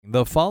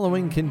The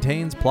following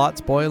contains plot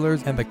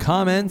spoilers, and the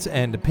comments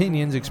and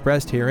opinions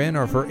expressed herein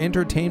are for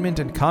entertainment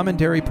and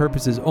commentary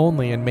purposes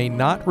only and may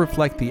not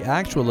reflect the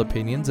actual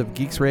opinions of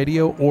Geeks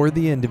Radio or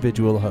the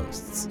individual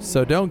hosts.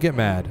 So don't get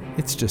mad,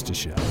 it's just a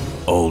show.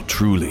 All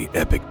truly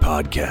epic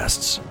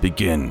podcasts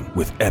begin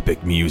with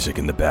epic music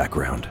in the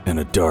background and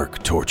a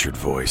dark, tortured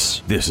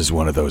voice. This is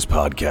one of those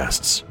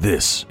podcasts.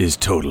 This is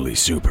Totally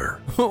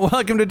Super.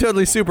 Welcome to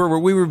Totally Super, where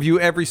we review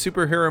every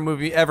superhero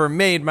movie ever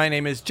made. My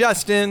name is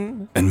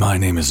Justin. And my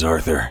name is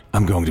Arthur.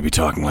 I'm going to be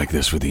talking like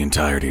this for the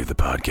entirety of the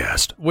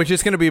podcast. Which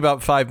is going to be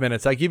about 5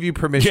 minutes. I give you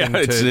permission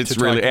it's to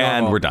really, talk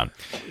normal. and we're done.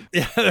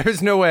 Yeah,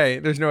 there's no way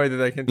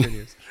that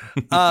continues.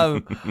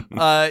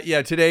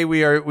 Today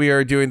we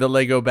are doing the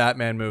Lego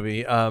Batman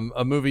movie,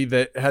 a movie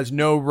that has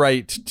no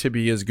right to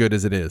be as good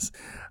as it is.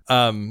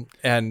 Like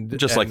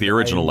the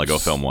original Lego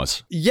film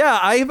was. Yeah,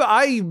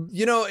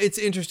 it's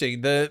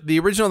interesting. The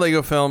original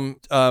Lego film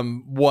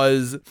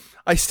was,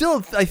 I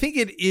think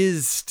it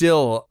is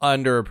still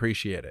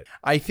underappreciated.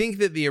 I think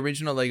that the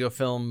original Lego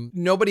film,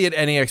 nobody had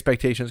any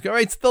expectations. Go,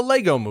 right, it's the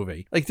Lego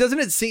movie. Like, doesn't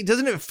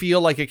it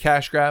feel like a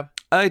cash grab?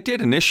 It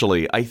did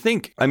initially. I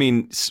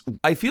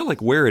feel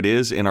like where it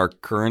is in our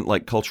current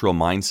cultural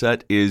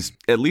mindset is,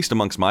 at least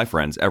amongst my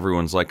friends,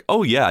 everyone's like,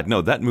 oh yeah,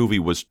 no, that movie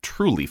was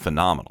truly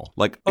phenomenal.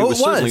 It was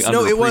certainly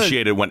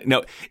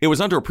underappreciated it was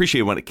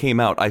underappreciated when it came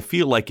out. I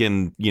feel like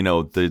in,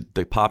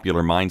 the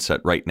popular mindset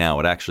right now,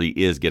 it actually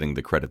is getting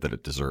the credit that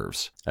it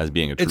deserves as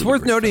being a truly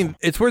great film.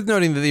 It's worth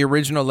noting that the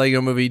original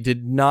Lego movie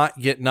did not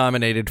get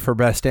nominated for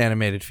Best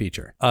Animated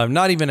Feature.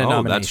 Not even a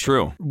nomination. Oh, that's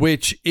true.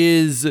 Which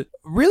is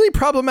really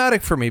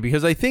problematic for me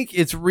because I think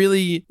it's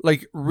really,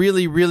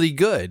 really, really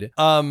good.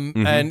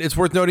 And it's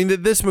worth noting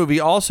that this movie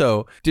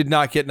also did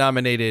not get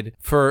nominated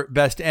for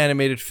Best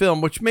Animated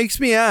Film, which makes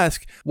me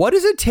ask, what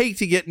does it take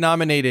to get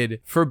nominated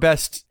for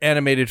Best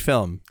Animated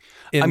Film?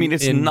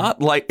 It's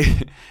not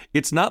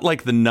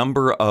like the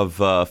number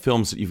of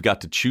films that you've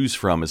got to choose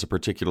from is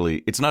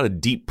it's not a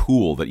deep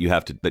pool that you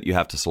have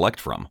to select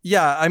from.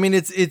 Yeah, I mean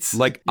it's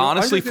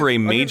honestly for a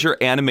major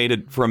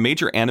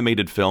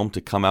animated film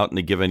to come out in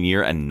a given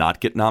year and not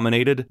get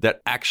nominated,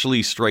 that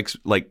actually strikes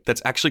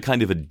that's actually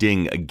kind of a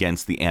ding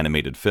against the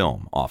animated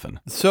film often.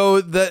 So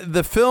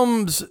the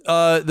films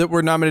that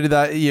were nominated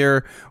that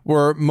year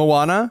were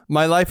Moana,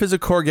 My Life as a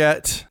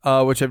Courgette,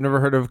 which I've never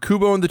heard of,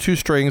 Kubo and the Two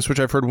Strings, which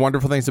I've heard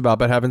wonderful things about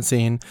but haven't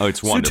seen. Oh,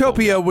 it's wonderful.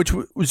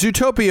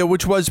 Zootopia,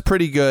 which was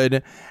pretty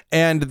good,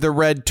 and The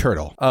Red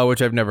Turtle,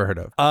 which I've never heard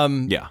of.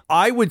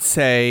 I would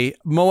say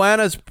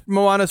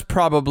Moana's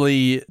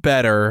probably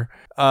better.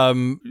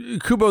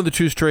 Kubo and the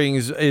Two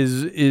Strings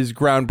is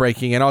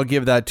groundbreaking, and I'll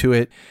give that to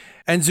it.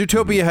 And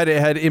Zootopia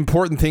had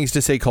important things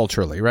to say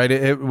culturally, right?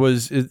 It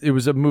was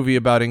a movie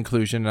about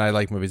inclusion, and I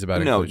like movies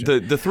about inclusion. No,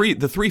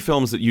 the three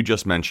films that you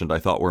just mentioned I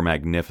thought were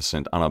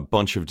magnificent on a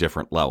bunch of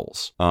different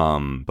levels.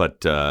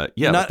 But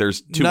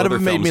there's two other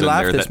films in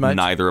there that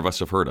neither of us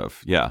have heard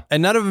of. Yeah,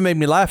 and none of them made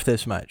me laugh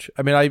this much.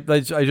 I mean, I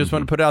just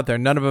want to put it out there,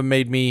 none of them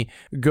made me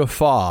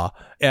guffaw.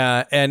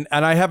 And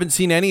I haven't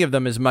seen any of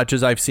them as much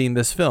as I've seen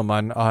this film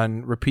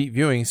on repeat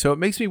viewing. So it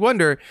makes me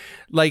wonder,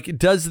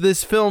 does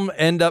this film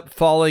end up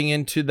falling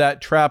into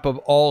that trap of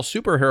all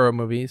superhero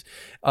movies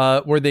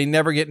where they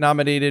never get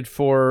nominated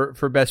for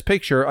Best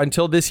Picture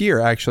until this year,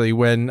 actually,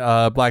 when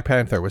Black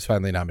Panther was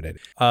finally nominated?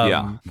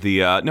 I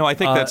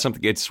think that's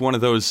something. It's one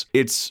of those.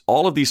 It's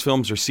all of these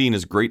films are seen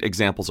as great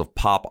examples of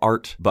pop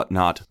art, but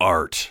not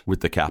art with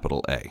the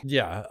capital A.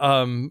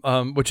 Yeah,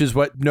 which is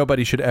what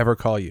nobody should ever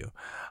call you.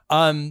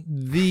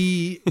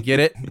 Get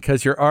it?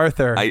 Because you're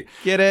Arthur.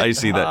 Get it? I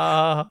see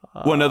that.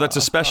 Well, no, that's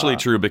especially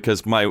true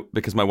because my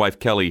wife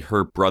Kelly,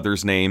 her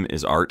brother's name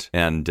is Art,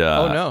 and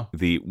and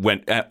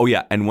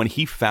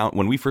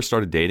when we first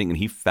started dating, and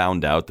he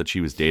found out that she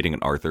was dating an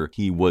Arthur,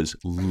 he was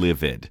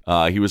livid.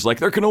 He was like,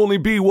 "There can only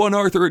be one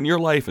Arthur in your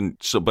life," and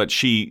so, but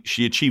she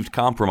achieved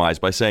compromise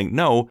by saying,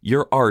 "No,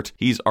 you're Art.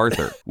 He's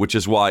Arthur," which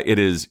is why it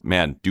is.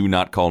 Man, do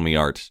not call me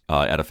Art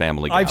at a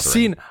family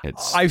gathering.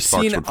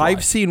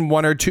 I've seen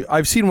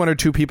one or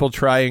two people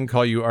try and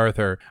call you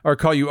Arthur or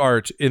call you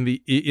Art in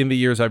the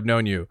years I've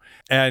known you,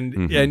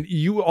 and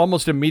you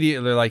almost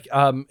immediately are like,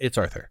 it's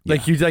Arthur. Yeah.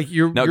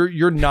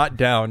 You're not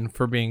down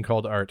for being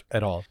called Art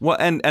at all. Well,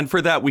 and for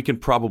that we can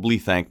probably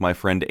thank my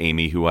friend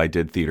Amy, who I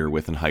did theater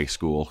with in high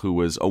school, who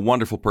was a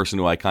wonderful person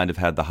who I kind of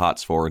had the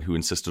hots for, and who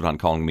insisted on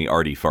calling me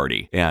Artie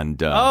Farty.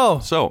 And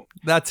so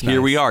that's here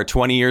nice. We are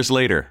 20 years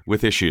later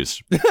with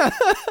issues.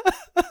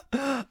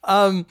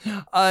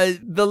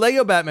 The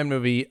Lego Batman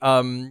movie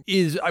I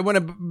want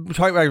to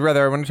talk about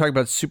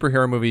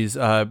superhero movies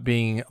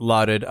being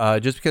lauded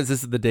just because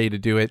this is the day to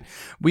do it.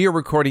 We are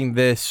recording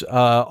this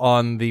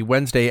on the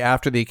Wednesday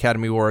after the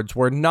Academy Awards,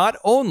 where not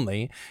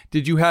only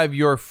did you have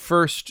your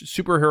first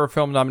superhero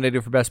film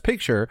nominated for Best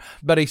Picture,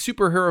 but a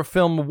superhero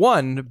film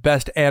won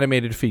Best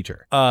Animated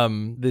Feature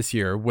this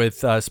year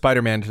with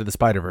Spider-Man Into the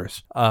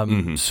Spider-Verse.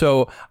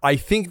 So I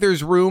think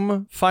there's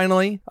room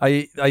finally.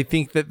 I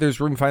think that there's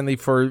room finally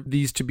for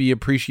these two to be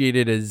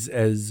appreciated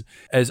as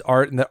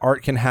art, and that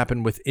art can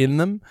happen within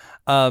them.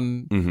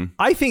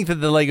 I think that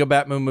the Lego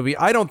Batman movie,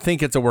 I don't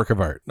think it's a work of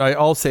art.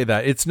 I'll say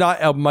that it's not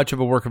as much of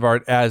a work of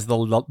art as the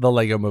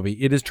Lego movie.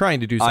 It is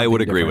trying to do something. I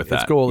would agree different. with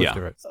that. Its goal is Yeah.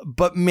 different.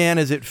 But man,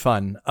 is it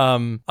fun.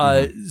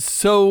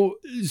 So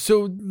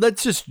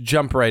let's just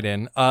jump right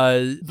in.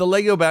 The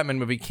Lego Batman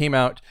movie came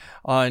out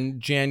on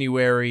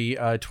January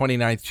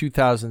 29th,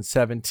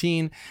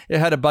 2017. It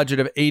had a budget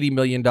of $80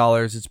 million.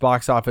 Its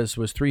box office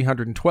was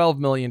 $312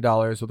 million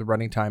with a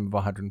running time of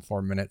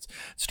 104 minutes.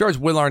 It stars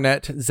Will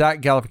Arnett,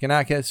 Zach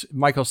Galifianakis,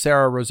 Michael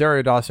Cera,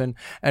 Rosario Dawson,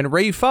 and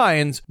Ray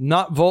Fiennes,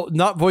 not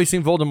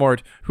voicing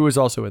Voldemort, who is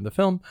also in the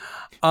film.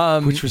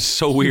 Which was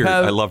so weird.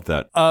 I loved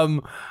that.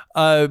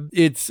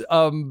 It's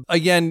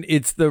again,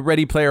 it's the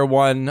Ready Player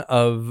One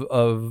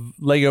of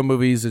Lego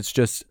movies. It's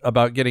just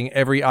about getting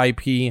every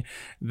IP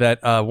that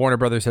Warner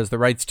Brothers has the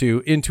rights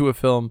to into a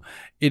film.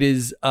 It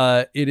is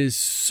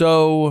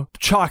so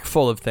chock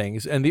full of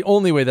things, and the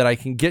only way that I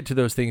can get to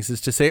those things is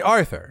to say,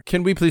 Arthur,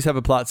 can we please have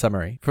a plot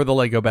summary for the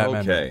Lego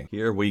Batman movie? Okay,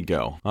 here we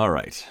go. All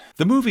right.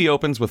 The movie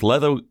opens with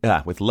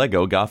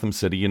Lego Gotham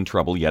City in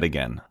trouble yet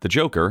again. The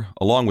Joker,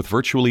 along with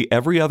virtually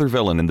every other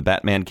villain in the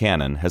Batman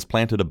canon, has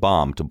planted a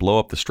bomb to blow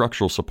up the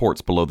structural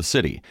supports below the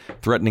city,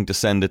 threatening to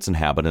send its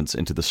inhabitants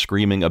into the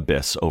screaming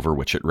abyss over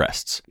which it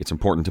rests. It's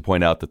important to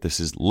point out that this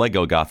is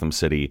Lego Gotham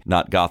City,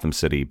 not Gotham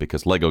City,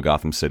 because Lego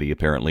Gotham City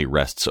apparently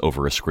rests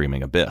over a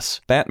screaming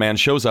abyss. Batman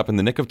shows up in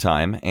the nick of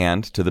time,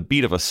 and, to the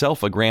beat of a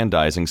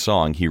self-aggrandizing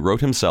song he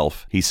wrote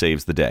himself, he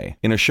saves the day.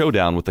 In a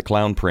showdown with the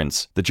Clown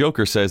Prince, the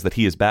Joker says that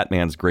he is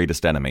Batman's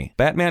greatest enemy.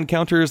 Batman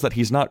counters that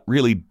he's not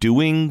really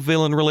doing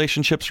villain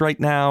relationships right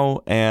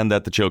now, and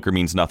that the Joker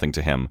means nothing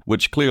to him,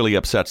 which clearly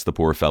upsets the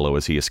poor fellow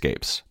as he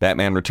escapes.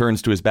 Batman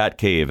returns to his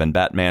Batcave and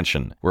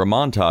Batmansion, where a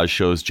montage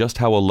shows just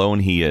how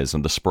alone he is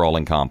in the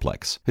sprawling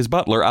complex. His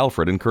butler,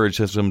 Alfred,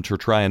 encourages him to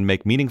try and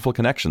make meaningful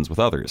connections with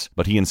others,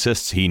 but he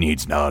insists he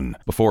needs none,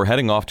 before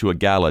heading off to a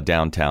gala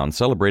downtown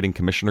celebrating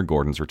Commissioner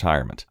Gordon's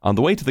retirement. On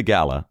the way to the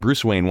gala,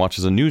 Bruce Wayne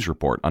watches a news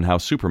report on how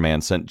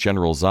Superman sent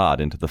General Zod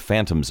into the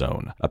Phantom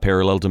Zone, a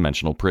parallel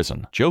dimensional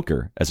prison.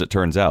 Joker, as it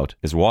turns out,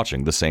 is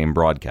watching the same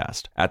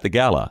broadcast. At the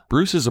gala,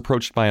 Bruce is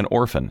approached by an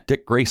orphan,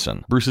 Dick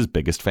Grayson, Bruce's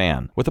biggest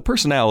fan. With a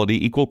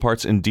personality equal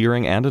parts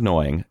endearing and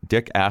annoying,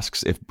 Dick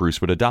asks if Bruce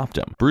would adopt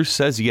him. Bruce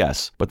says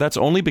yes, but that's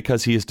only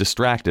because he is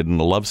distracted in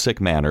a lovesick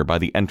manner by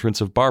the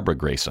entrance of Barbara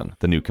Grayson,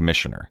 the new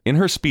commissioner. In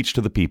her speech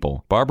to the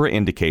people, Barbara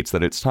indicates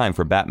that it's time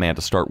for Batman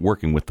to start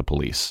working with the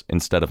police,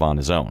 instead of on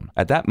his own.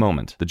 At that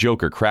moment, the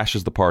Joker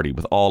crashes the party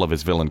with all of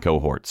his villain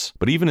cohorts.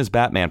 But even as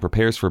Batman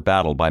prepares for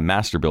battle by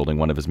master building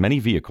one of his many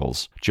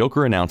vehicles,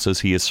 Joker announces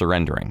he is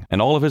surrendering.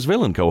 And all of his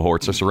villain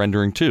cohorts are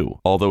surrendering too,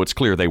 although it's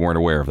clear they weren't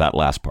aware of that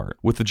last part.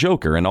 With the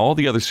Joker and all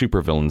the other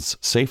supervillains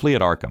safely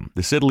at Arkham,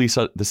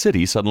 the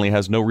city suddenly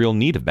has no real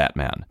need of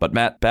Batman. But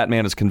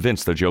Batman is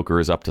convinced the Joker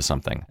is up to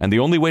something, and the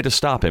only way to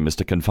stop him is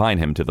to confine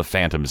him to the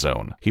Phantom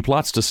Zone. He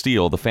plots to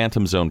steal the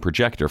Phantom Zone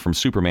projector from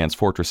Superman's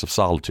Fortress of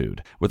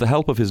Solitude. With the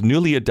help of his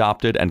newly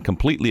adopted and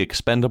completely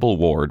expendable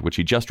ward, which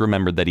he just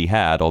remembered that he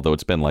had, although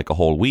it's been like a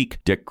whole week,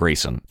 Dick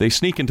Grayson, they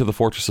sneak into the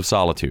Fortress of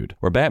Solitude,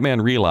 where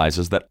Batman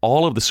realizes that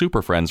all of the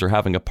Super Friends are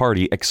having a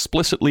party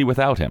explicitly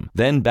without him.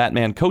 Then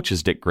Batman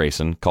coaches Dick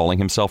Grayson, calling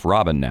himself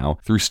Robin now,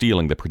 through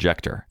stealing the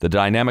projector. The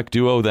dynamic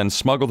duo then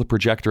smuggle the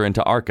projector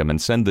into Arkham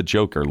and send the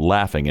Joker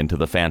laughing into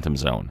the Phantom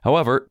Zone.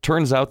 However,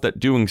 turns out that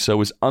doing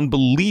so is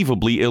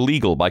unbelievably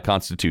illegal by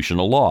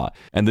constitutional law,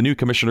 and the new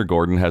Commissioner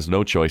Gordon has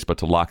no choice but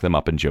to lock them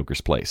up in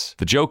Joker's place.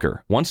 The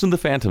Joker, once in the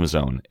Phantom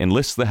Zone,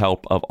 enlists the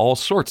help of all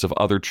sorts of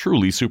other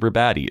truly super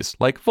baddies,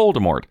 like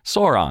Voldemort,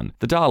 Sauron,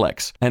 the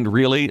Daleks, and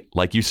really,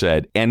 like you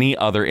said, any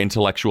other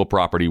intellectual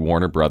property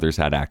Warner Brothers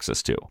had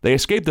access to. They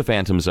escape the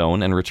Phantom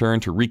Zone and return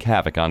to wreak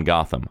havoc on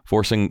Gotham,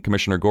 forcing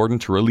Commissioner Gordon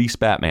to release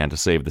Batman to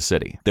save the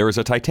city. There is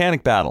a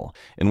titanic battle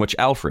in which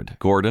Alfred,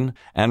 Gordon,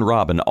 and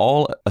Robin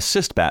all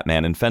assist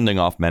Batman in fending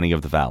off many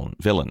of the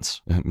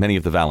villains. Many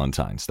of the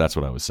Valentines, that's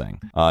what I was saying.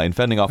 In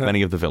fending off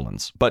many of the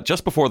villains. But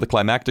just before the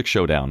climactic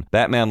showdown,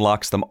 Batman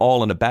locks them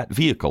all in a bat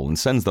vehicle and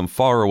sends them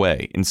far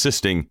away,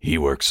 insisting he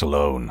works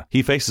alone.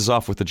 He faces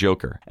off with the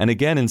Joker, and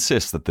again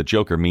insists that the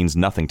Joker means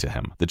nothing to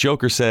him. The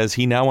Joker says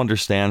he now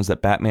understands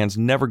that Batman's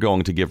never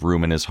going to give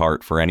room in his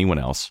heart for anyone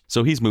else,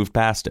 so he's moved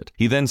past it.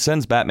 He then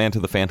sends Batman to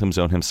the Phantom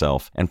Zone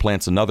himself and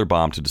plants another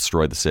bomb to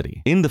destroy the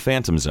city. In the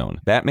Phantom Zone,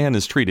 Batman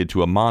is treated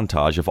to a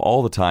montage of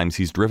all the times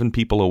he's driven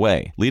people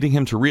away, leading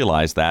him to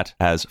realize that,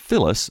 as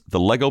Phyllis, the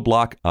Lego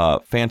block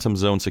Phantom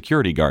Zone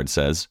security guard,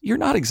 says, "You're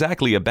not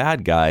exactly a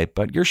bad guy,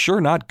 but you're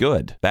sure not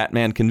good."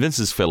 Batman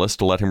convinces Phyllis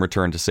to let him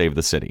return to save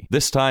the city.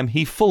 This time,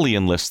 he fully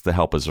enlists the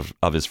help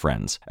of his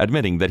friends,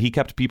 admitting that he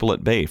kept people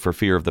at bay for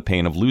fear of the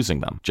pain of losing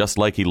them, just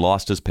like he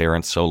lost his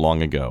parents so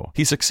long ago.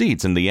 He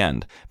succeeds in the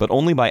end, but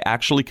only by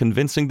actually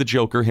convincing the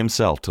Joker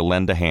himself to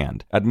lend a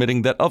hand,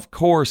 admitting that of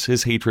course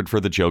his hatred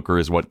for the Joker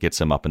is what gets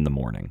him up in the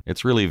morning.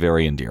 It's really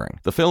very endearing.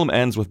 The film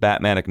ends with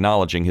Batman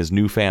acknowledging his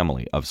new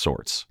family of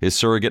sorts. His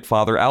surrogate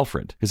father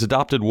Alfred, his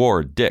adopted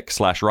ward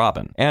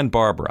Dick/Robin, and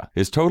Barbara,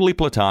 his totally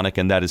platonic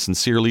and that is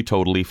sincerely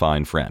totally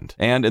fine friend.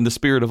 And in the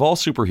spirit of all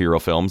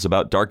superhero films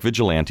about dark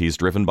vigilantes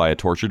driven by a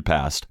tortured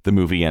past, the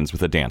movie ends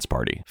with a dance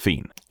party.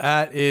 Fiend.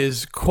 That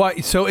is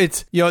quite so.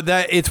 It's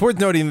that it's worth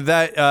noting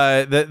that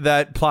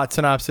that plot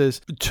synopsis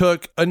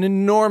took an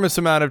enormous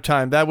amount of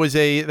time. That was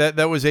a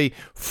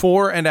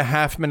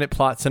 4.5 minute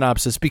plot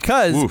synopsis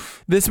because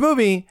this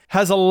movie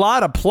has a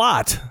lot of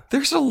plot.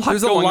 There's a lot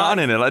going on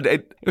in it.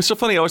 It was so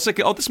funny. I was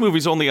thinking, this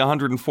movie's only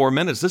 104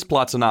 minutes. This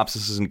plot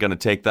synopsis isn't going to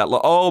take that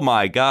long. Oh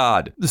my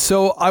God.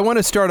 So I want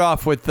to start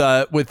off with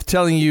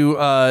telling you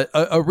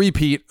a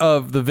repeat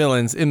of the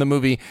villains in the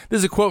movie. This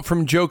is a quote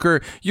from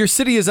Joker. Your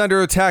city is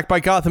under attack by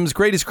Gotham's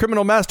greatest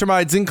criminal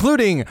masterminds,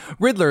 including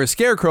Riddler,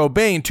 Scarecrow,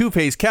 Bane,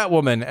 Two-Face,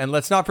 Catwoman, and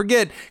let's not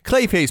forget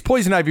Clayface,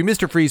 Poison Ivy,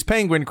 Mr. Freeze,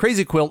 Penguin,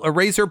 Crazy Quilt,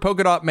 Eraser,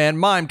 Polka Dot Man,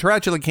 Mime,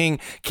 Tarantula King,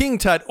 King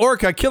Tut,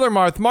 Orca, Killer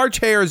Marth, March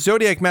Hare,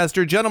 Zodiac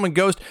Master, Gentleman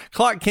Ghost,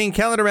 Clock King,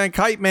 Calendar Man,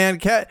 Kite Man,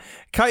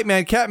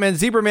 Catman,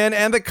 Zebra Man,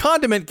 and the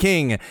Condiment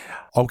King.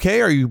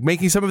 Okay, are you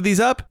making some of these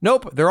up?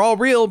 Nope, they're all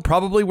real,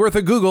 probably worth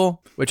a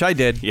Google, which I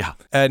did. Yeah.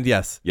 And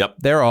yes, yep,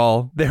 they're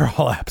all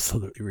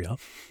absolutely real.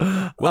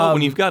 Well,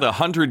 when you've got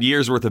 100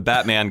 years worth of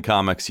Batman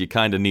comics, you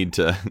kind of need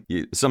to,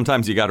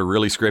 sometimes you got to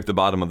really scrape the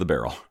bottom of the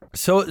barrel.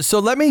 So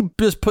let me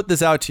just put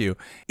this out to you.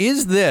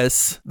 Is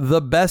this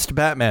the best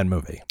Batman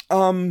movie?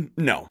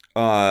 No.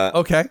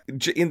 Okay.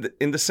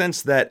 In the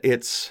sense that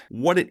it's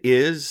what it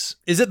is.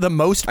 Is it the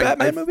most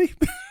Batman movie?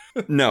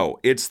 No,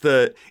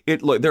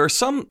 look, there are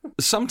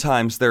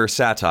sometimes there are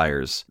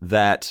satires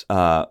that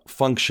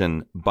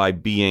function by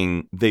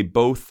being, they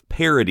both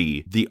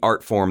parody the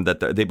art form that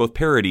they both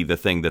parody the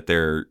thing that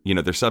their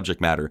subject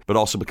matter, but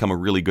also become a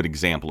really good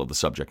example of the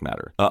subject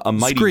matter. A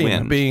Mighty Scream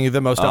Wind being the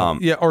most,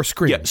 or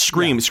Scream. Yeah,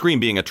 Scream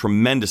being a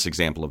tremendous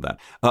example of that.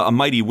 A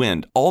Mighty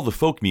Wind, all the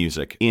folk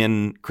music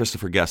in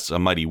Christopher Guest's A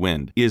Mighty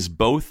Wind is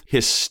both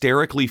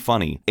hysterically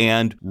funny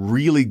and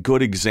really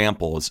good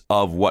examples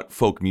of what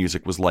folk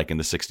music was like in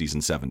the 60s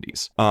and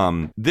 70s.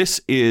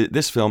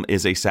 This film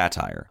is a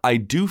satire. I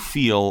do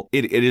feel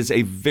it is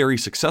a very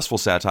successful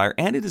satire,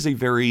 and it is a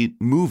very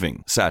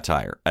moving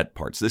satire at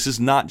parts. This is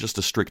not just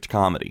a strict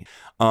comedy.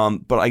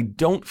 But I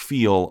don't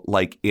feel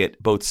like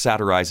it both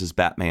satirizes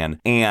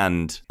Batman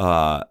and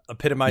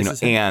epitomizes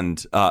him.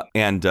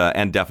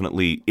 and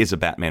definitely is a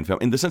Batman film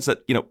in the sense that,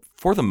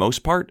 for the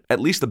most part, at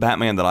least the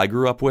Batman that I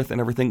grew up with and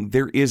everything,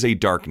 there is a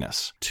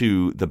darkness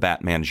to the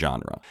Batman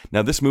genre.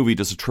 Now, this movie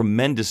does a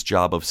tremendous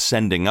job of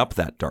sending up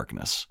that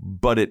darkness,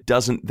 but it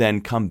doesn't then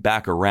come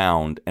back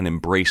around and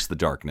embrace the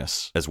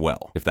darkness as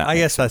well. If that, I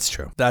guess that's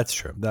true. That's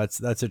true.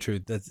 That's a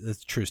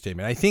true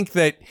statement. I think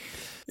that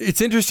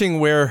it's interesting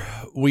where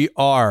we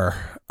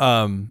are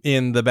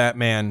in the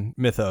Batman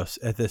mythos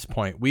at this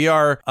point. We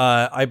are,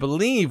 I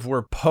believe,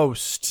 we're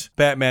post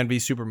Batman v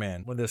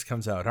Superman when this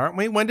comes out, aren't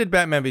we? When did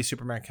Batman v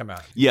Superman come out?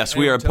 Yes,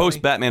 we are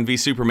post Batman v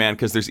Superman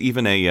because there's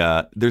even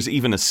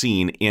a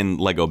scene in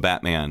Lego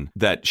Batman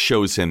that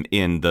shows him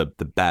in the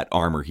bat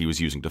armor he was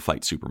using to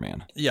fight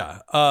Superman. Yeah,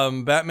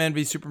 Batman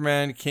v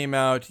Superman came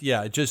out,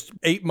 just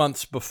 8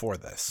 months before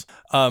this.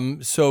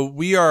 So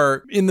we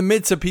are in the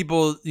midst of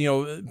people,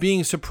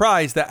 being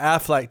surprised that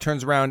Affleck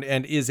turns around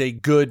and is a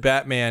good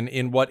Batman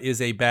in what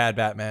is a bad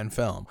Batman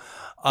film.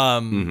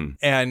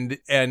 And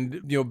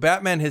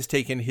Batman has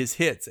taken his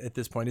hits at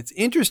this point. It's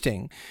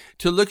interesting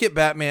to look at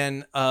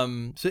Batman.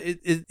 So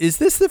is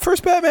this the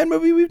first Batman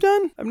movie we've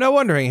done? I'm now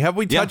wondering, have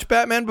we touched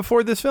Batman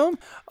before this film?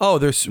 Oh,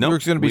 there's going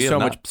to be so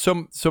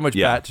much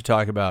Bat to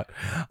talk about.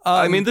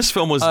 I mean, this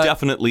film was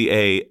definitely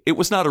it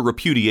was not a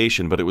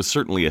repudiation, but it was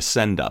certainly a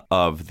send up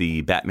of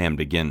the Batman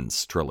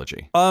Begins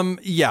trilogy.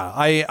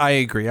 I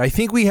agree. I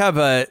think we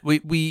have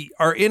we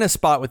are in a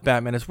spot with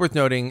Batman. It's worth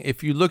noting,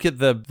 if you look at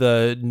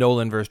the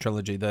Nolanverse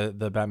trilogy,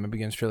 the Batman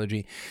Begins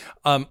trilogy,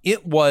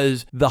 it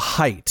was the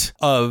height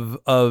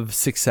of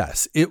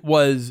success. It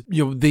was,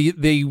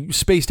 they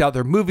spaced out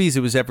their movies.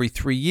 It was every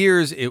 3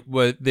 years.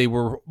 They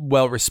were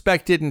well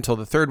respected until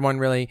the third one,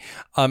 really.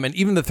 And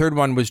even the third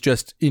one was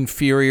just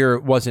inferior.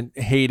 It wasn't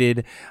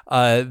hated.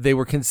 They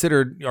were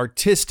considered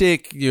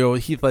artistic,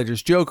 Heath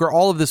Ledger's Joker,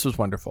 all of this was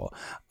wonderful.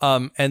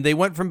 And they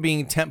went from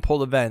being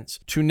tentpole events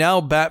to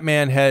now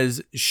Batman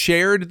has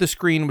shared the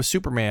screen with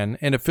Superman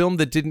in a film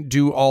that didn't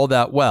do all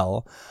that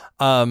well.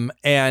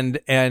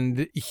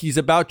 And he's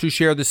about to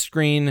share the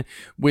screen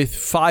with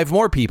 5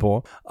 more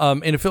people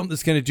in a film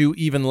that's going to do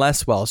even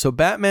less well. So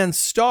Batman's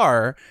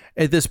star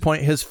at this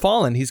point has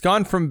fallen. He's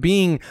gone from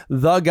being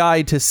the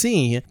guy to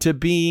see to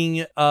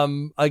being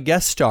a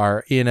guest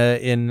star in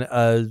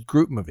a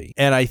group movie.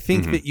 And I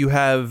think that you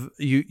have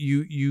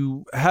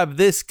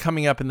this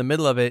coming up in the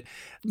middle of it.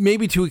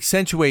 maybe to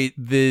accentuate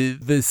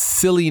the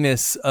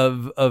silliness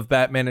of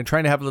Batman and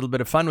trying to have a little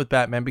bit of fun with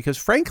Batman, because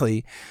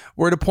frankly,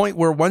 we're at a point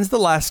where when's the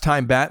last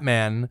time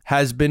Batman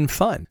has been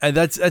fun? And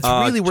that's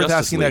really worth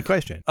Justice asking League. that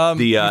question.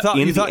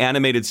 The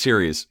animated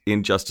series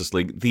in Justice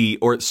League,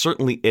 or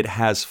certainly it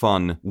has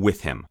fun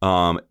with him.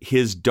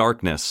 His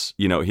darkness,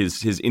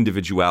 his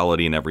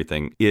individuality and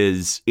everything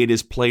is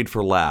played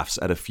for laughs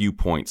at a few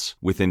points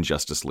within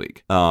Justice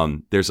League.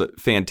 There's a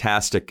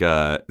fantastic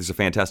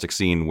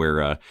scene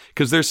where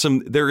because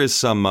there is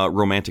some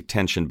romantic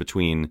tension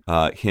between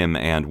him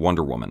and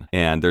Wonder Woman,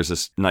 and there's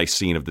this nice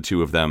scene of the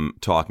two of them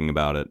talking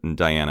about it, and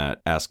Diana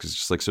asks,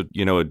 just like, so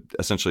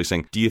essentially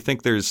saying, do you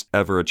think there's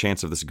ever a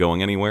chance of this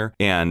going anywhere?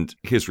 And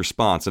his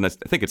response, and I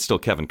think it's still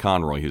Kevin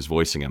Conroy who's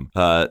voicing him,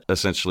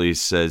 essentially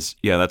says,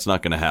 yeah, that's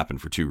not going to happen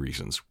for two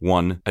reasons.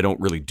 One, I don't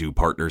really do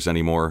partners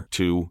anymore.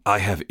 Two, I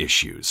have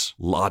issues,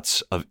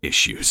 lots of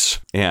issues.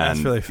 And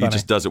that's really funny. He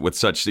just does it with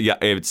such,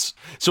 it's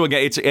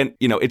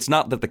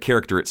not that the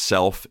character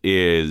itself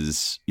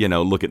is,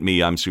 look at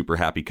me, I'm super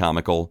happy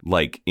comical,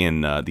 like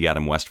in the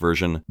Adam West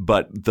version,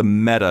 but the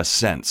meta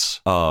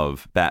sense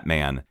of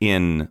Batman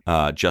in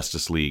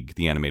Justice League,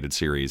 the animated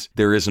series,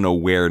 there is an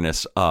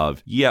awareness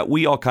of,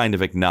 we all kind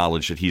of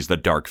acknowledge that he's the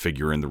dark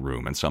figure in the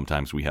room, and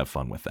sometimes we have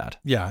fun with that.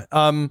 Yeah.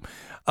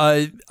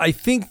 I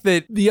think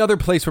that the other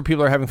place where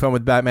people are having fun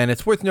with Batman,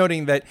 it's worth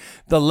noting that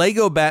the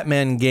Lego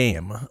Batman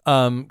game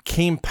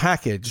came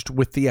packaged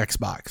with the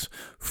Xbox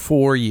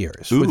for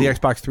years, with the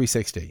Xbox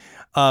 360.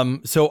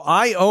 So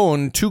I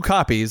own 2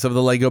 copies of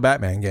the Lego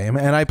Batman game,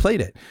 and I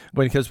played it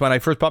because when I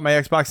first bought my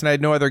Xbox and I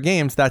had no other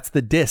games, that's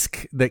the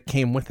disc that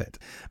came with it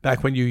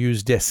back when you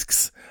used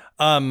discs.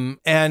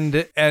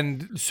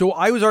 And so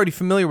I was already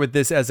familiar with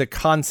this as a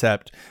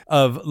concept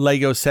of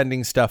Lego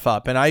sending stuff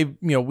up. And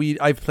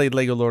I've played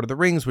Lego Lord of the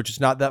Rings, which is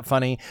not that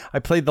funny. I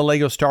played the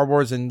Lego Star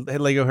Wars and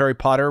Lego Harry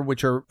Potter,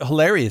 which are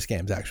hilarious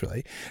games,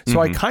 actually. So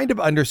I kind of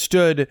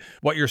understood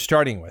what you're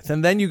starting with.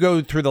 And then you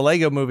go through the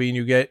Lego movie and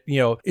you get,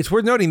 it's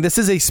worth noting this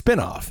is a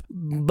spin-off.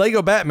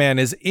 Lego Batman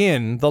is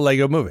in the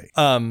Lego movie.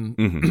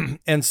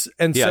 And so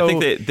I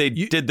think they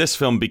did this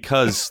film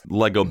because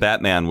Lego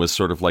Batman was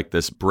sort of like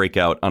this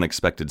breakout,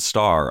 unexpected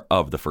star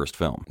of the first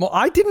film. Well,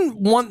 I didn't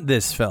want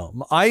this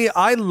film.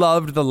 I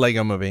loved the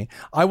Lego movie.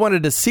 I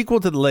wanted a sequel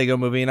to the Lego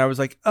movie, and I was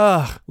like,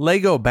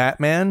 Lego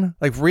Batman?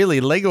 Like,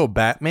 really, Lego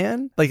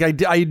Batman? Like, I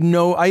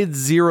had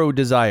zero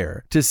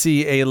desire to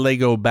see a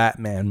Lego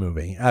Batman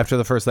movie after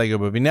the first Lego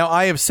movie. Now,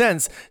 I have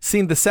since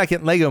seen the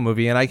second Lego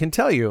movie, and I can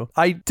tell you,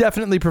 I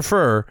definitely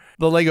prefer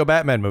the Lego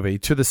Batman movie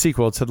to the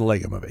sequel to the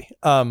Lego movie.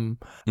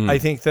 I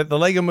think that the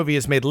Lego movie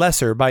is made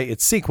lesser by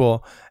its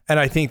sequel, and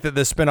I think that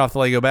the spin-off the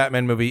Lego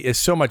Batman movie is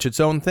so much its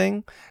own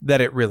thing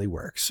that it really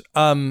works.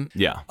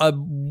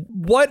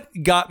 What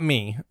got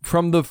me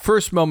from the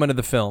first moment of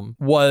the film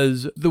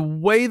was the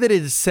way that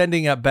it is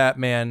sending up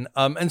Batman.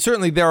 And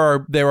certainly there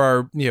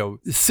are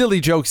silly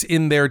jokes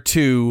in there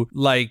too,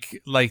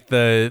 like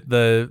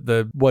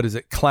the what is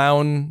it?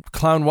 Clown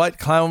what?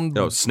 Clown?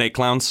 Oh, snake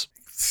clowns.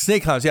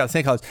 Snake clowns, yeah,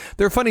 snake clowns.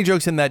 There are funny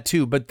jokes in that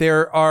too, but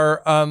there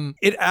are,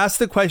 it asks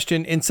the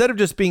question, instead of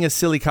just being a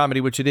silly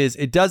comedy, which it is,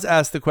 it does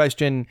ask the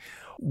question,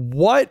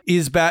 what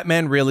is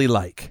Batman really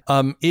like?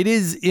 It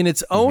is in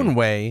its own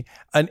way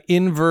an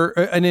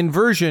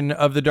inversion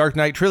of the Dark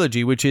Knight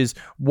trilogy, which is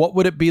what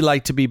would it be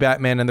like to be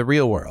Batman in the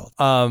real world?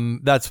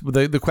 That's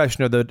the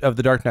question of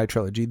the Dark Knight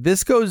trilogy.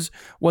 This goes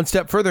one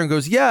step further and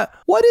goes,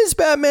 what is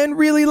Batman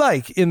really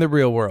like in the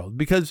real world?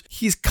 Because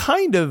he's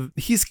kind of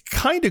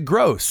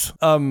gross,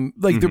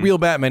 the real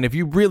Batman, if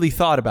you really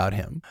thought about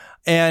him.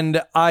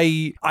 And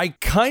I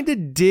kind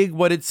of dig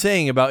what it's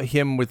saying about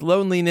him with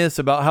loneliness,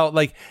 about how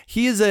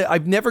he is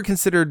I've never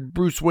considered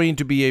Bruce Wayne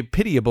to be a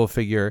pitiable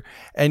figure,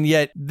 and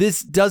yet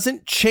this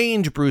doesn't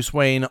change Bruce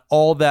Wayne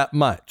all that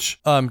much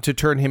to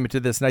turn him into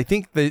this. And I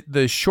think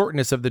the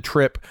shortness of the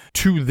trip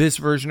to this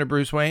version of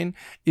Bruce Wayne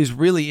is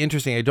really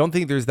interesting. I don't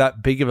think there's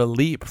that big of a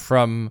leap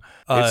from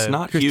it's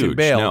not Christian huge,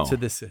 Bale no. to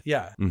this.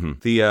 Yeah.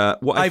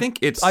 Mm-hmm. I think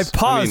it's. I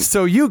paused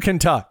so you can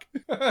talk.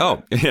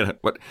 Oh, yeah.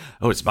 What?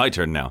 Oh, it's my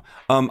turn now.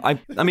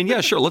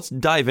 Sure. Let's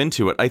dive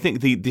into it. I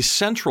think the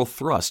central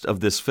thrust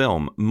of this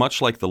film,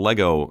 much like the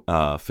Lego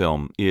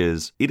film,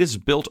 is it is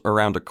built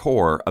around a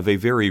core of a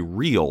very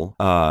real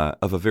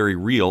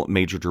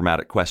major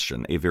dramatic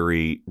question, a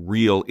very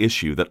real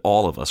issue that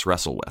all of us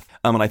wrestle with.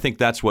 And I think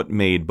that's what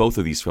made both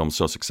of these films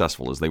so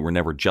successful, is they were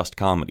never just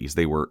comedies.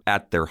 They were,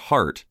 at their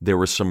heart, there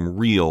was some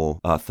real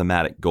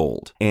thematic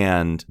gold.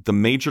 And the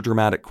major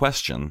dramatic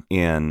question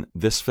in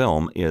this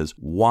film is,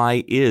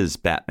 why is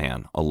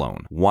Batman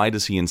alone? Why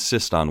does he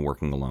insist on son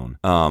working alone.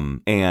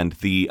 And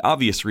the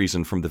obvious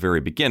reason from the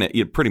very beginning,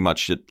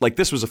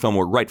 this was a film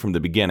where right from the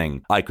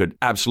beginning, I could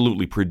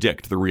absolutely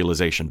predict the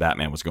realization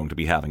Batman was going to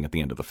be having at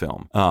the end of the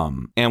film.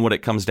 And what it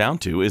comes down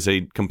to is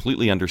a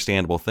completely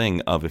understandable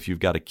thing of if you've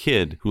got a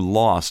kid who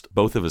lost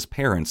both of his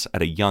parents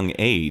at a young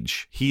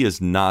age, he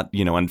is not,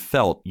 and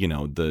felt,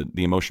 the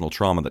emotional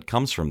trauma that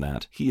comes from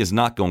that. He is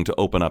not going to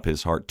open up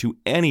his heart to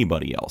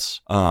anybody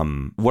else.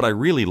 What I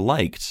really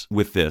liked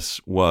with this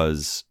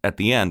was at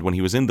the end when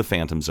he was in the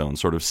Phantom Zone,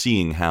 sort of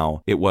seeing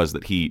how it was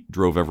that he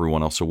drove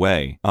everyone else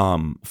away.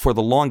 For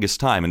the longest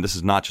time, and this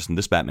is not just in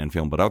this Batman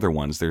film, but other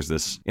ones, there's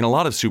this, in a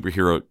lot of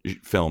superhero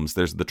films,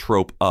 there's the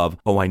trope of,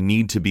 I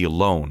need to be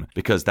alone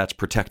because that's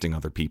protecting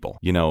other people.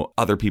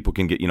 Other people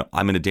can get,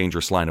 I'm in a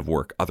dangerous line of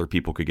work. Other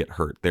people could get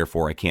hurt.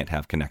 Therefore, I can't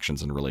have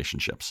connections and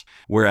relationships.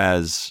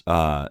 Whereas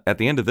at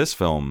the end of this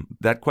film,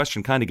 that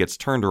question kind of gets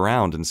turned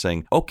around and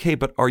saying, okay,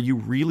 but are you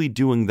really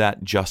doing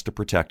that just to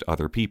protect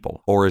other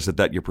people? Or is it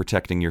that you're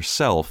protecting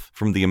yourself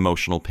from the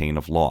emotional pain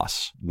of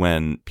loss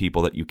when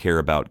people that you care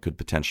about could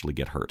potentially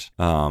get hurt?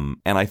 And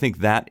I think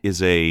that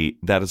is a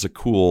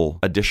cool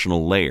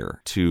additional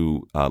layer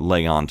to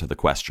lay on to the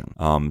question.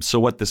 So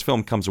what this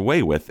film comes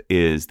away with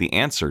is the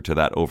answer to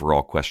that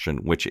overall question,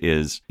 which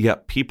is,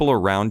 people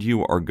around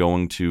you are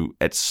going to,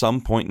 at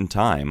some point in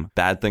time,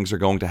 bad things are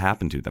going to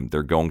happen to them.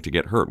 They're going to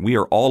get hurt. We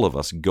are all of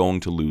us going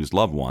to lose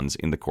loved ones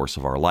in the course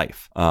of our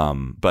life.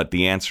 But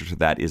the answer to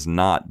that is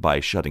not by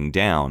shutting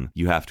down.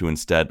 You have to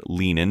instead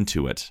lean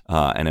into it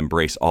and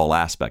embrace all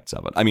aspects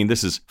of it. I mean,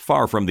 this is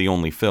far from the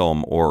only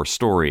film or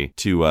story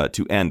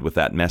to end with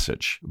that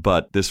message,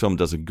 but this film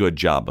does a good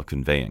job of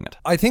conveying it.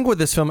 I think what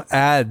this film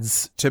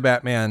adds to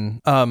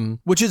Batman,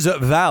 which is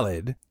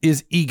valid,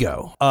 is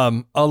ego.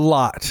 A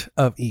lot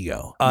of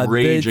ego.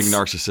 Raging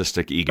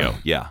narcissistic ego.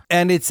 Yeah.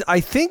 And I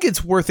think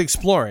it's worth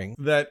exploring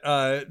that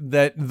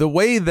the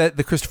way that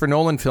the Christopher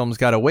Nolan films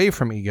got away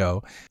from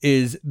ego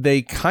is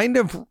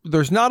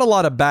there's not a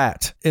lot of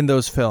bat in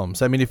those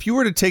films. I mean, if you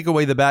were to take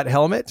away the bat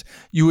helmet,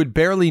 you would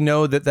barely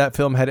know that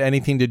film had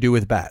anything to do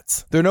with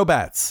bats. There are no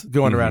bats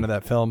going around in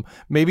that film.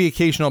 Maybe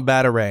occasional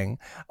batarang.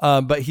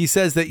 But he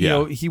says that,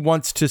 he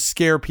wants to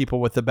scare people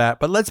with the bat.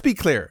 But let's be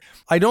clear.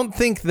 I don't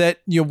think that,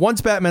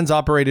 once Batman's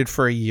operated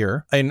for a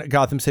year in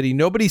Gotham City,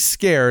 nobody's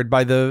scared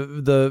by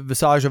the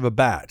visage of a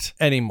bat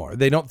anymore.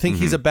 They don't think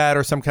he's a bat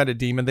or some kind of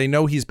demon. They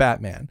know he's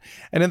Batman.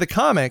 And in the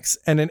comics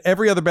and in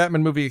every other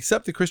Batman movie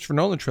except the Christopher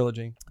Nolan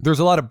trilogy, there's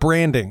a lot of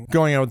branding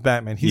going on with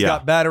Batman. He's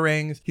got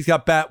batarangs. He's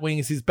got bat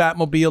wings. His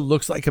Batmobile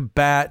looks like a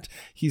bat.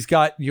 He's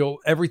got,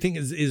 everything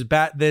is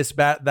bat this,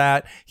 bat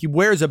that. He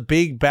wears a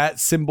big bat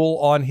symbol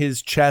on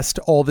his chest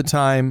all the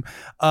time.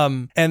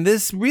 And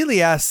this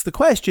really asks the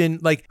question,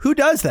 who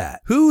does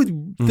that?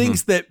 Who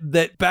thinks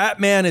that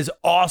Batman is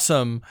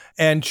awesome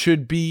and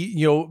should be,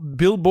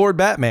 billboard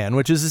Batman,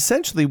 which is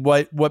essentially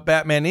what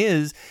Batman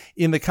is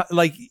in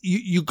the,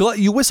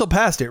 you whistle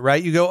past it,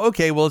 right? You go,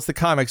 okay, well, it's the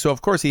comic. So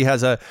of course he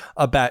has a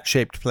bat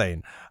shaped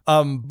plane.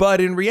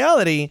 But in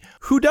reality,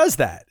 who does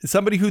that?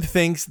 Somebody who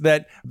thinks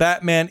that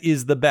Batman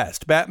is the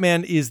best.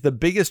 Batman is the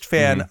biggest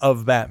fan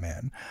of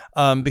Batman,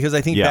 because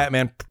I think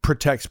Batman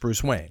protects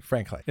Bruce Wayne,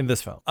 frankly, in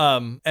this film.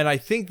 And I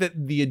think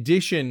that the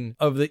addition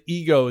of the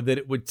ego that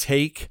it would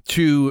take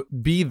to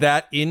be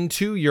that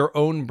into your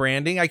own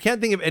branding, I can't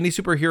think of any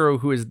superhero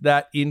who is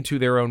that into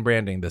their own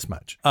branding this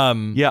much.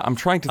 I'm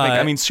trying to think.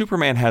 I mean,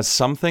 Superman has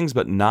some things,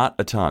 but not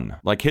a ton.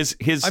 Like his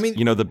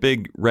the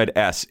big red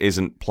S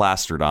isn't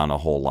plastered on a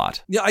whole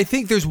lot. Yeah, I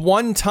think there's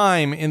one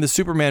time in the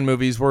Superman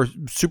movies where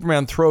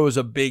Superman throws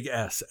a big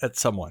S at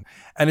someone,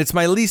 and it's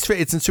my least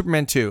favorite. It's in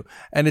Superman 2,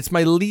 and it's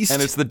my least.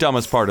 And it's the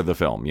dumbest part of the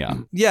film. Yeah.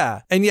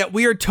 Yeah, and yet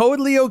we are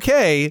totally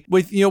okay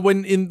with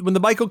when the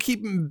Michael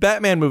Keaton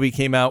Batman movie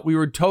came out, we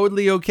were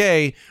totally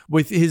okay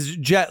with his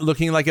jet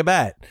looking like a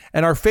bat.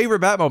 And our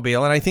favorite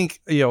Batmobile, and I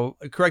think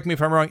correct me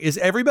if I'm wrong, is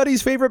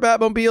everybody's favorite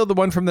Batmobile the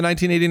one from the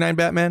 1989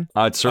 Batman?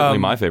 It's certainly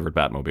my favorite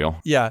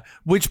Batmobile. Yeah,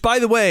 which by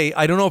the way,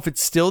 I don't know if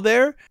it's still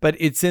there, but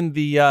it's in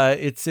the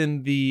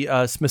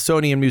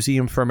Smithsonian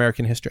Museum for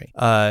American History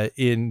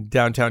in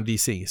downtown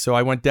DC. So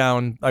I went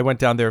down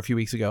there a few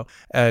weeks ago,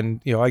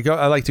 and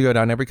I like to go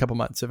down every couple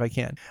months if I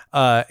can.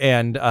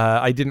 And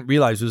I didn't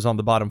realize it was on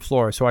the bottom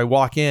floor. So I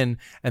walk in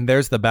and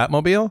there's the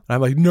Batmobile, and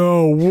I'm like,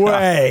 no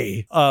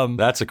way.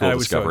 That's a cool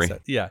discovery. So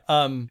yeah.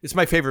 It's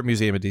my favorite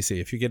museum in DC.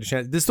 If you get a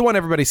chance, this is the one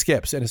everybody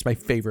skips, and it's my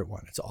favorite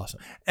one. It's awesome.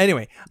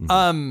 Anyway,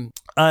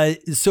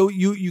 so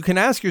you can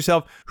ask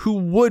yourself, who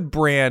would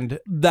brand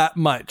that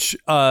much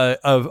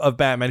of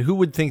Batman? Who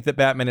would think that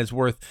Batman is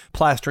worth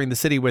plastering the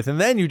city with? And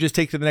then you just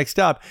take to the next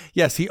stop.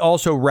 Yes, he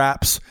also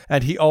raps,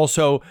 and he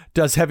also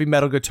does heavy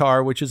metal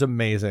guitar, which is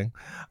amazing.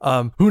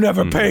 Who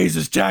never pays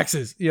his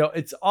taxes?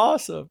 It's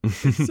awesome.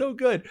 It's so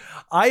good.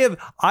 I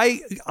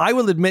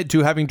will admit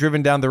to having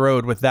driven down the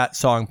road with that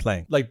song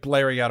playing, like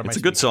blaring out of my. It's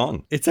a good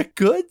song. It's a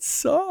good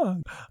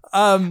song.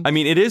 I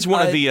mean, it is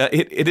one of the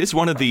it is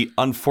one of the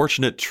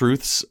unfortunate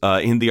truths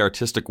in the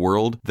artistic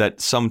world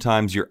that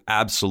sometimes your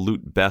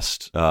absolute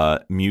best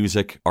music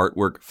music,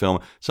 artwork, film.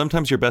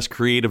 Sometimes your best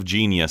creative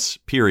genius,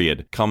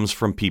 period, comes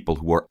from people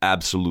who are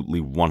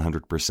absolutely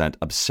 100%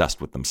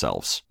 obsessed with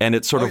themselves. And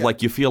it's sort of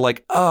like you feel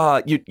like,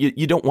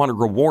 you don't want to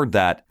reward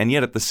that. And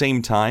yet at the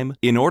same time,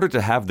 in order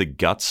to have the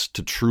guts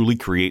to truly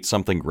create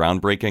something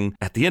groundbreaking,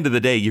 at the end of the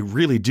day, you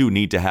really do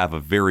need to have a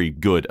very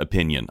good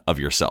opinion of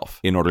yourself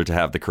in order to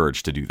have the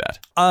courage to do that.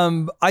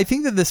 I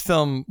think that this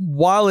film,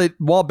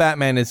 while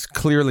Batman is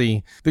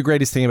clearly the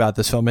greatest thing about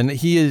this film, and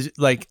he is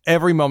like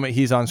every moment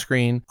he's on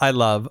screen, I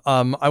love.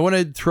 I want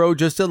to throw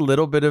just a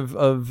little bit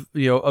of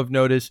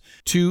notice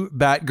to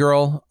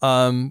Batgirl.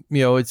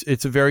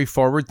 It's a very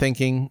forward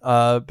thinking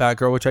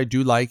Batgirl, which I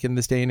do like in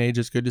this day and age.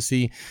 It's good to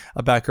see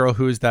a Batgirl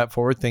who is that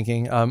forward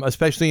thinking,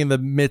 especially in the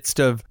midst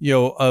of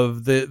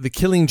the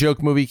Killing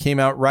Joke movie came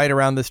out right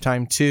around this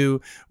time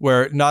too,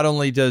 where not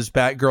only does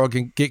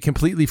Batgirl get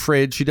completely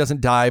fridged, she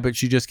doesn't die, but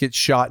she just gets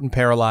shot and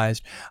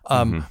paralyzed.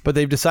 But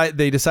they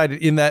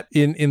decided in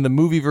the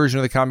movie version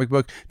of the comic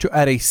book to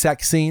add a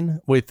sex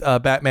scene with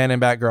Batman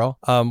and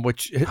Batgirl,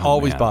 which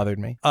always bothered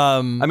me.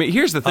 I mean,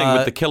 here's the thing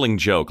with the Killing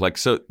Joke. Like,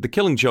 so the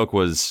Killing Joke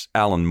was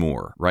Alan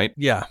Moore, right?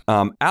 Yeah.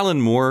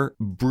 Alan Moore,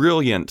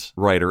 brilliant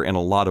writer in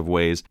a lot of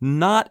ways,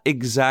 not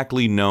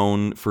exactly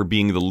known for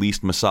being the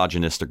least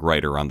misogynistic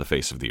writer on the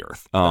face of the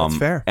earth. That's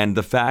fair. And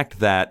the fact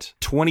that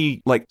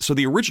so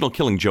the original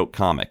Killing Joke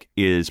comic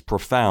is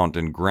profound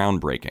and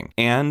groundbreaking.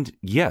 And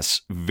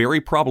yes,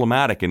 very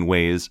problematic in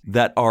ways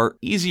that are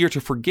easier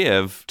to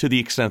forgive to the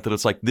extent that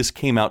it's like, this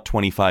came out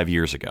 25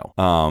 years ago.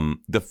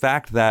 The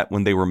fact that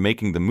when they were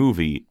making the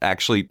movie,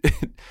 actually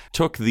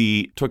took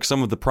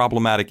some of the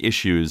problematic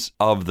issues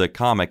of the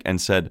comic and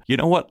said, you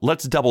know what,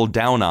 let's double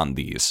down on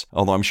these.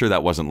 Although I'm sure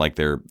that wasn't like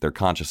their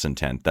conscious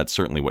intent. That's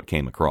certainly what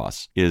came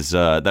across.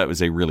 That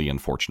was a really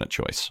unfortunate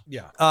choice.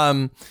 Yeah.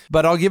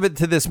 But I'll give it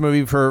to this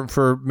movie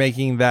for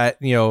making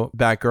that,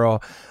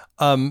 Batgirl.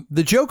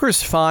 The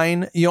Joker's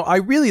fine. I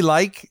really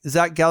like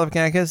Zach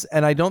Galifianakis,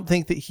 and I don't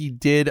think that he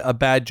did a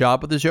bad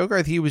job with the Joker.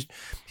 I think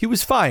he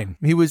was fine.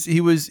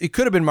 It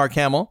could have been Mark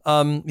Hamill.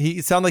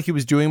 It sounded like he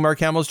was doing Mark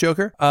Hamill's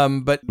Joker.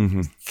 But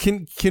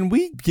can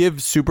we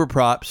give super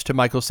props to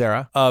Michael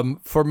Cera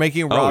for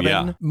making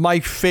Robin my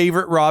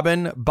favorite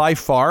Robin by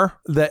far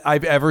that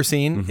I've ever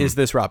seen is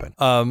this Robin.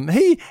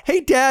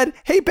 Hey dad,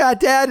 hey Bat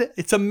Dad.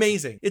 It's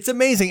amazing. It's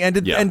amazing. And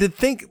to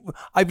think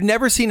I've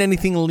never seen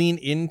anything lean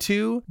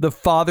into the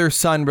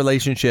father-son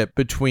relationship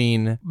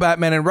between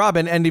Batman and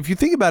Robin. And if you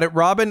think about it,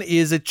 Robin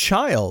is a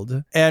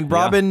child, and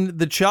Robin,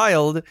 the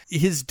child,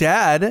 his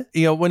dad,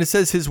 when it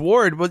says his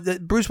ward,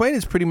 Bruce Wayne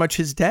is pretty much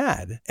his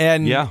dad.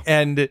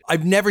 And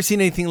I've never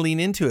seen anything lean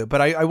into it,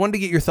 but I wanted to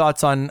get your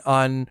thoughts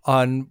on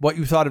what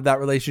you thought of that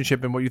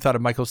relationship and what you thought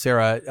of Michael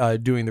Cera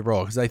doing the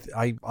role, because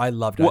I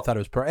loved it. I thought it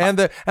was and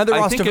the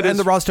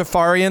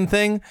Rastafarian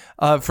thing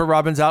for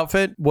Robin's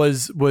outfit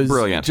was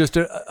brilliant. Just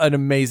an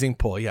amazing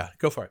pull. Yeah,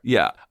 go for it.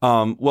 Yeah.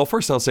 Well,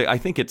 first I'll say I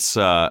think it's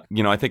I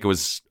think it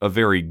was a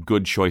very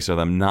good choice of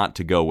them not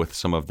to go with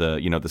some of the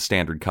the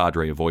standard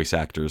cadre of voice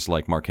actors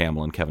like Mark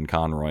Hamill and Kevin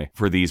Conroy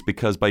for these,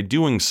 because by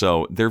doing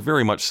so they're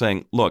very much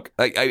saying, look,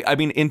 I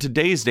mean, in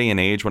today's day and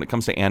age when it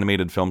comes to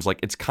animated films, like,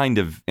 it's kind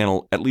of,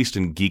 at least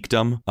in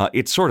geekdom,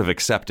 it's sort of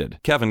accepted.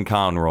 Kevin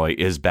Conroy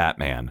is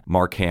Batman,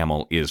 Mark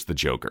Hamill is the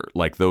Joker.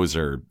 Like, those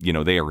are,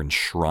 they are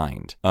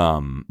enshrined.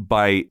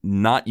 By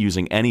not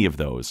using any of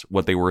those,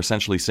 what they were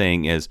essentially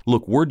saying is,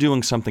 look, we're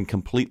doing something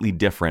completely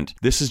different.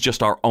 This is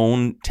just our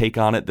own take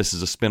on it. This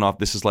is a spin-off.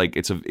 This is like,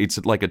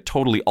 it's like a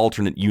totally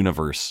alternate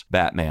universe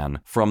Batman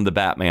from the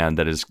Batman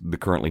that is the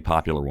currently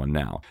popular one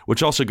now,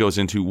 which also goes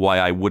into why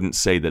I wouldn't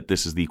say that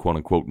this is the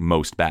quote-unquote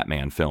most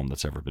Batman film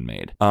that's ever been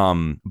made.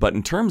 But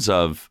in terms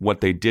of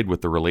what they did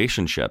with the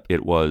relationship,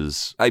 it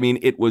was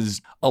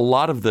a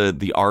lot of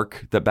the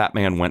arc that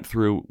Batman went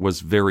through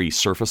was very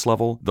surface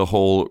level. The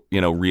whole,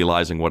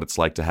 realizing what it's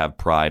like to have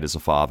pride as a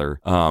father.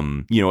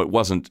 It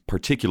wasn't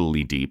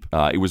particularly deep.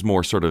 It was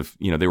more sort of,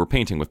 they were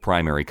painting with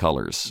primary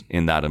colors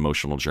in that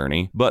emotional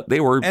journey, but they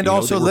were,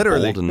 also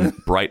literally bold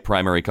and bright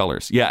primary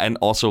colors. Yeah. And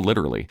also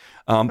literally.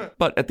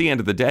 But at the end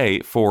of the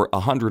day, for a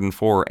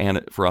 104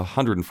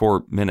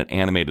 minute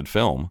animated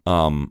film,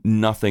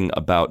 nothing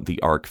about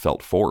the arc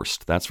felt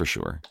forced. That's for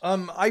sure.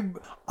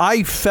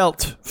 I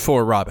felt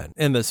for Robin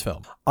in this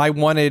film. I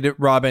wanted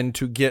Robin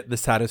to get the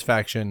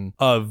satisfaction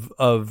of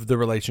the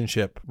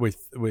relationship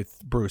with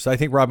Bruce. I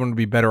think Robin would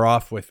be better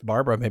off with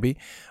Barbara, maybe,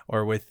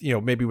 or with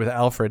maybe with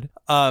Alfred.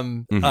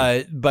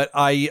 But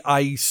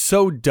I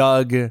so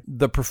dug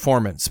the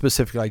performance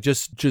specifically. Like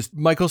just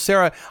Michael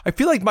Cera. I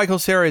feel like Michael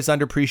Cera is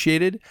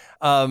underappreciated,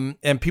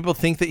 and people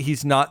think that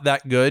he's not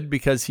that good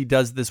because he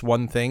does this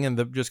one thing, and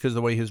just because of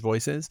the way his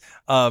voice is.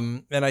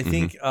 And I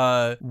think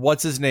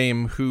what's his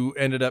name, who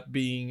ended up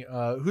being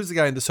who's the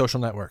guy in The Social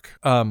Network?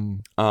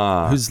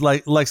 who's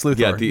like Lex Luthor.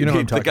 Yeah, you know what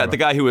I'm talking about. The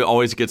guy who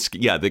always gets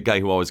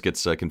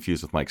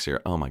confused with Mike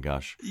Cera. Oh my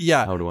gosh.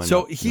 Yeah. How do I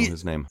know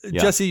his name?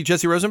 Yeah.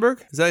 Jesse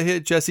Rosenberg? Is that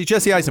it?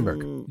 Jesse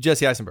Eisenberg.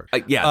 Jesse Eisenberg.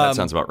 That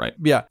sounds about right.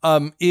 Yeah.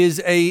 Is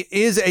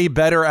a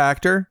better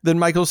actor than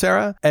Michael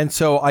Cera, and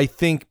so I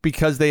think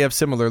because they have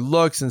similar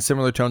looks and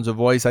similar tones of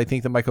voice, I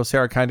think that Michael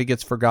Cera kind of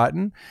gets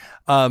forgotten.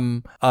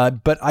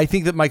 But I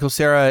think that Michael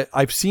Cera,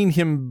 I've seen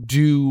him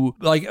do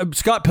like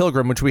Scott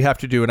Pilgrim, which we have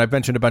to do, and I've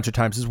mentioned a bunch of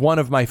times, is one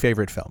of my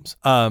favorite films.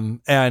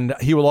 And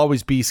he will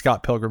always be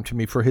Scott Pilgrim to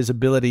me for his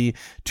ability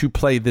to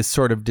play this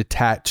sort of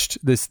detached,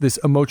 this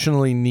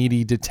emotionally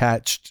needy,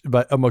 detached,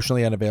 but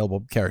emotionally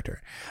unavailable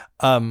character.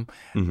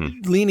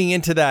 Leaning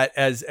into that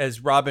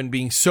as Robin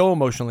being so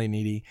emotionally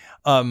needy,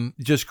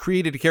 just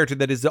created a character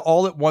that is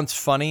all at once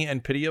funny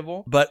and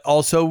pitiable, but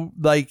also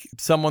like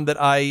someone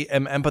that I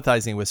am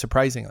empathizing with,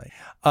 surprisingly.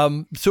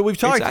 So we've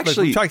talked.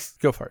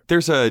 Go for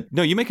it.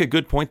 You make a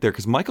good point there,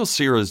 because Michael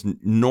Cera's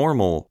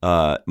normal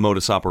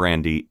modus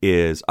operandi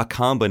is a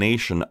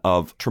combination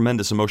of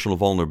tremendous emotional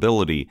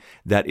vulnerability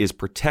that is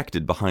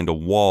protected behind a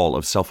wall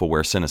of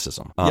self-aware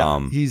cynicism.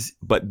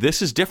 But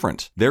this is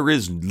different. There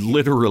is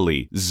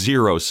literally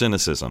zero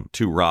cynicism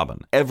to Robin.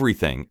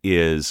 Everything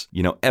is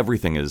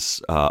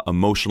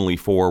emotionally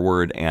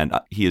forward, and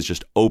he is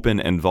just open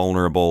and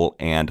vulnerable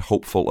and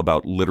hopeful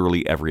about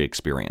literally every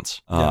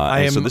experience.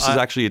 So this is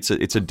actually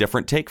it's a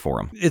different take for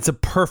him. It's a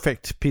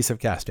perfect piece of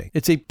casting.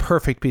 It's a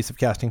perfect piece of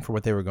casting for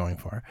what they were going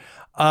for.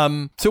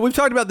 So we've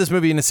talked about this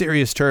movie in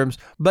serious terms,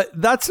 but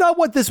that's not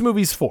what this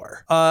movie's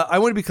for. I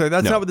want to be clear.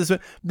 That's not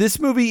what this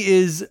movie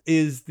is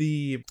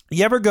you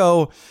ever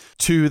go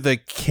to the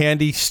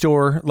candy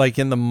store, like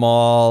in the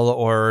mall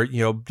or,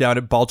 down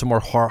at Baltimore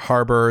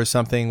Harbor or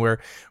something where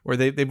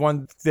they've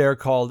one there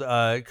called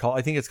I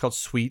think it's called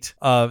Sweet,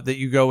 that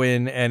you go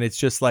in and it's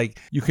just like,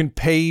 you can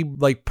pay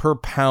like per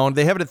pound.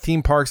 They have it at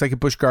theme parks, like at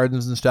Busch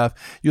Gardens and stuff.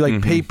 You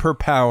like pay per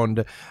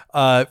pound,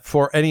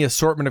 for any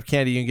assortment of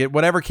candy. You can get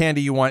whatever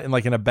candy you want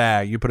in a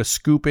bag. You put a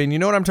scoop in, you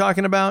know what I'm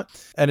talking about?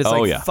 And it's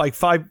like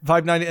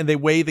 $5.90, and they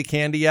weigh the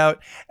candy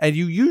out, and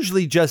you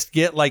usually just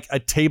get like a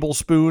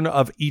tablespoon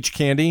of each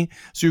candy.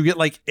 So you get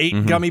like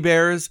 8 gummy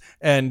bears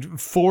and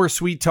 4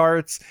 sweet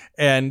tarts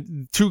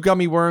and 2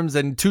 gummy worms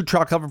and 2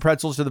 chocolate covered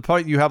pretzels, to the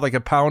point you have like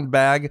a pound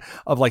bag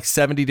of like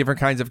 70 different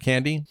kinds of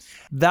candy.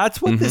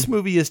 That's what this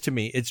movie is to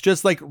me. It's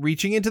just like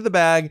reaching into the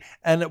bag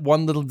and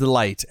one little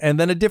delight, and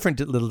then a different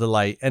little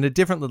delight and a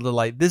different little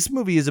delight. This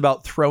movie is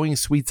about throwing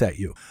sweets at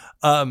you.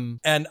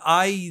 And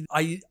I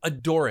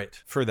adore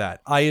it for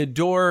that. I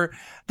adore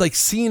like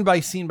scene by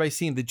scene by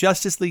scene, the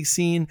Justice League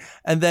scene.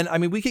 And then,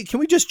 can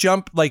we just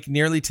jump like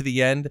nearly to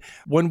the end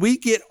when we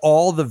get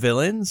all the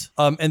villains,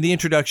 and the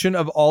introduction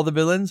of all the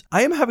villains.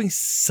 I am having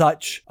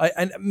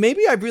and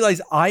maybe I've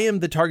realized I am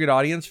the target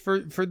audience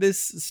for this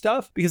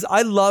stuff, because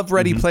I love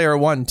Ready Player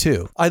One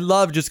too. I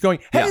love just going,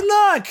 hey,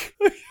 look.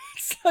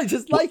 I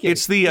just like it.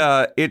 It's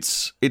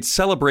it's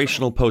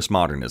celebrational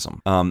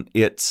postmodernism.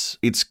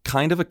 It's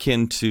kind of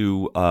akin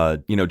to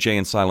Jay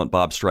and Silent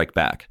Bob Strike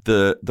Back.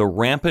 The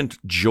rampant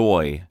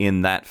joy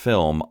in that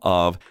film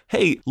of,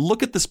 hey,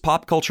 look at this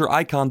pop culture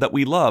icon that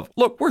we love.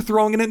 Look, we're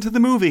throwing it into the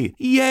movie.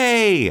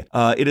 Yay!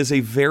 It is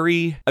a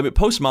very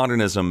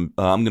postmodernism.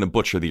 I'm going to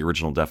butcher the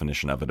original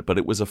definition of it, but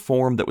it was a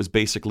form that was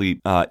basically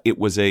it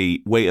was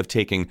a way of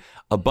taking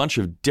a bunch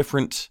of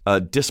different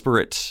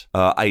disparate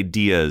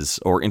ideas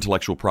or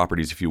intellectual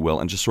properties, if you will,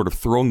 and just sort of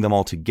throwing them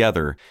all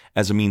together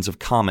as a means of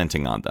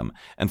commenting on them.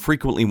 And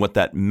frequently what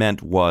that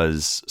meant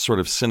was sort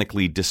of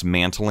cynically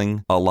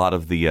dismantling a lot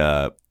of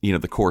the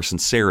the core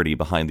sincerity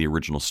behind the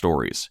original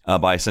stories,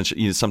 by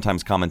essentially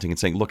sometimes commenting and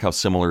saying, look how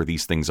similar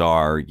these things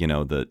are,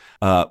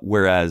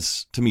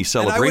 whereas to me,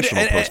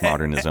 celebrational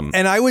postmodernism.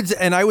 And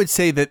I would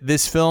say that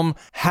this film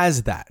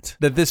has that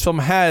this film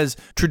has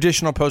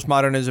traditional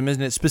postmodernism,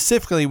 isn't it?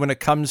 Specifically when it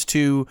comes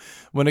to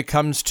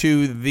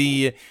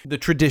the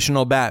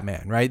traditional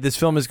Batman, right? This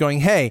film is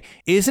going, hey,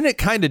 isn't it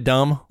kind of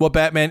dumb what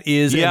Batman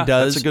is and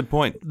does? That's a good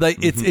point. Like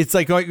it's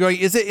like going,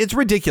 it's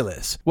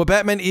ridiculous. What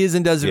Batman is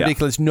and does is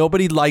ridiculous.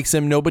 Nobody likes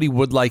him. Nobody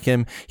would like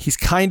him. He's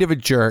kind of a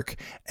jerk.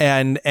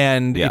 And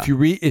if you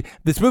read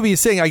this movie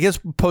is saying, I guess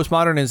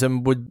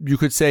postmodernism you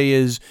could say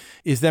is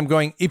them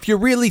going, if you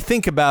really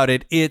think about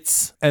it,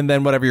 it's, and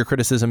then whatever your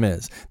criticism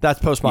is, that's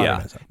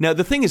postmodernism. Yeah. Now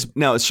the thing is,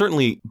 it's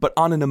certainly, but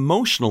on an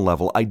emotional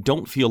level, I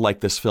don't feel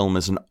like this film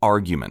is an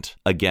argument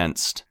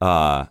against,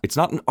 it's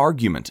not an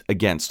argument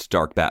against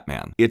Dark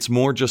Batman. It's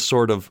more just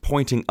sort of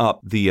pointing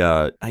up the,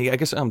 I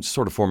guess I'm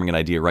sort of forming an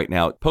idea right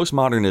now.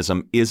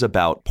 Postmodernism is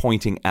about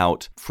pointing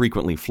out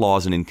frequently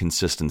flaws and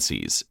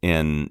inconsistencies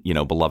in,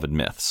 beloved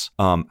myths.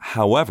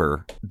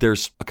 However,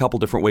 there's a couple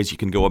different ways you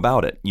can go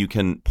about it. You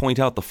can point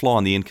out the flaw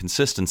and the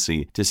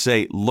inconsistency to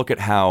say, look at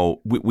how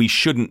we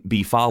shouldn't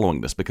be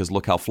following this because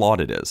look how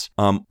flawed it is.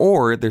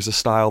 Or there's a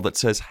style that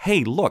says,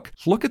 hey, look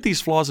at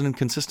these flaws and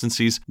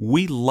inconsistencies.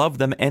 We love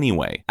them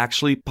anyway.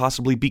 Actually,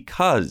 possibly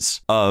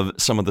because of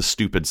some of the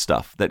stupid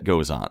stuff that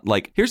goes on.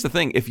 Like, here's the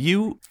thing. If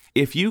you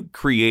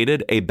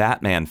created a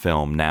Batman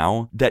film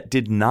now that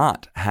did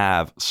not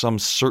have some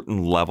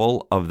certain level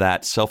all of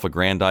that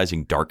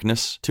self-aggrandizing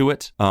darkness to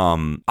it,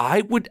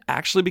 I would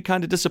actually be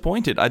kind of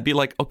disappointed. I'd be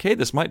like, okay,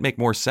 this might make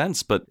more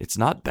sense, but it's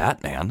not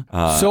Batman.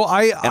 So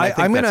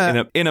I'm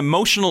gonna in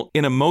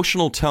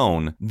emotional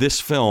tone, this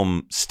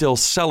film still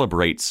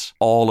celebrates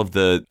all of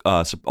the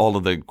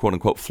quote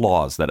unquote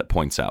flaws that it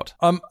points out.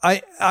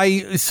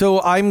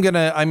 So I'm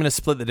gonna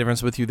split the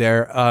difference with you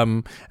there.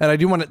 And I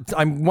want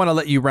to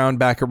let you round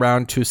back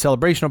around to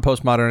celebrational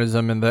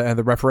postmodernism and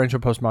the referential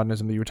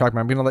postmodernism that you were talking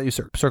about. I'm gonna let you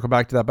circle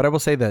back to that, but I will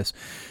say this: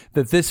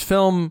 that this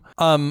film,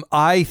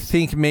 I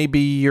think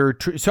maybe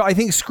so I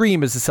think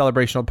Scream is a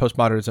celebration of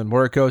postmodernism,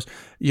 where it goes,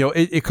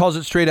 it calls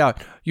it straight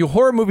out. You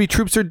horror movie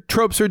tropes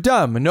are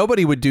dumb.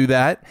 Nobody would do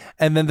that.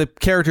 And then the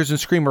characters in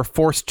Scream are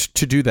forced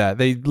to do that.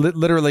 They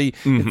literally,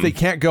 if they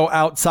can't go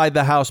outside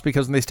the house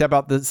because when they step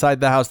outside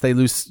the house, they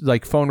lose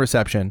like phone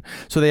reception.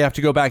 So they have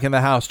to go back in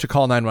the house to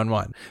call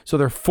 911. So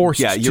they're forced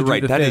to do the things. Yeah, you're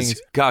right. That is,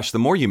 gosh, the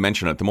more you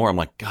mention it, the more I'm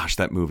like, gosh,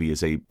 that movie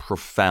is a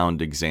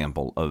profound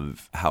example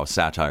of how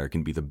satire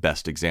can be the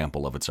best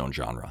example of its own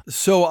genre.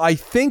 So I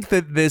think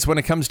that this, when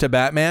it comes to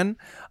Batman,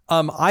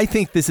 I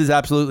think this is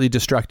absolutely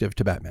destructive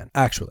to Batman,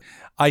 actually.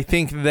 I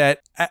think that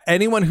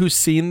anyone who's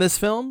seen this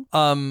film,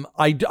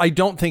 I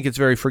don't think it's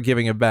very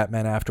forgiving of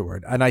Batman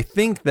afterward. And I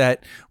think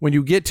that when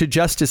you get to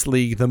Justice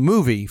League, the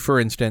movie, for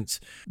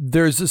instance,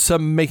 there's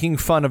some making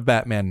fun of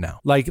Batman now.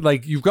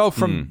 Like you go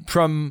from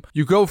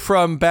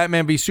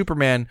Batman v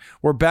Superman,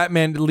 where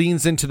Batman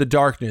leans into the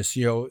darkness.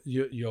 Do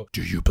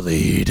you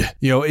bleed?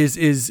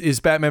 Is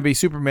Batman v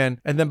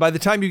Superman, and then by the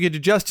time you get to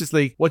Justice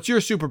League, what's your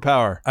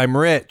superpower? I'm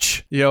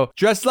rich.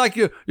 Dressed like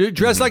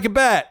like a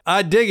bat.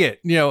 I dig it.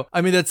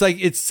 I mean, that's like,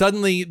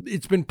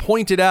 it's been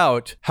pointed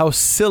out how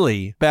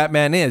silly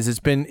Batman is. It's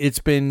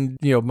been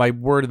my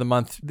word of the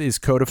month is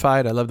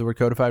codified. I love the word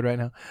codified right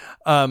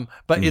now.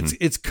 But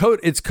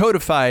it's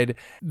codified,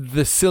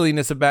 the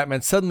silliness of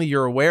Batman. Suddenly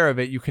you're aware of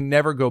it. You can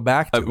never go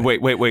back to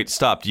it. Wait,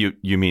 stop.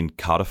 You mean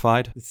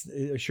codified?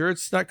 Sure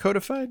it's not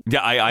codified?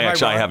 Yeah,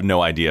 I have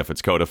no idea if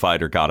it's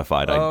codified or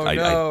codified. I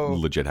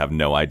legit have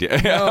no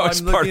idea. No,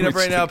 I'm looking it up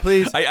right now,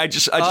 please. I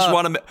just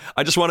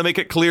want to make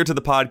it clear to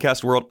the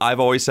podcast world, I've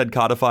always said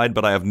codified,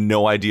 but I have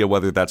no idea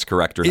whether that's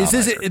correct or not.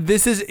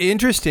 This is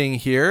interesting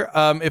here.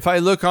 If I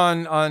look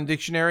on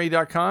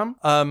dictionary.com,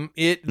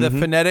 the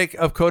phonetic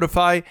of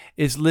codify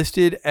is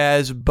listed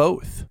as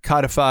both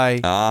codify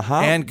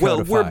and codify.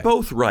 Well, we're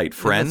both right,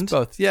 friend. It's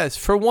both. Yes,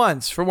 for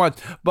once.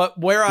 But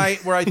where I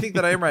think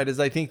that I am right is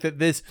I think that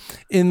this,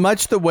 in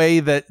much the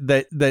way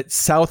that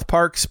South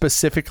Park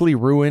specifically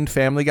ruined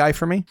Family Guy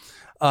for me.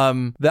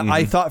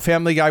 I thought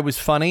Family Guy was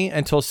funny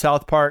until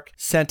South Park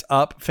sent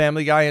up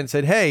Family Guy and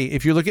said, hey,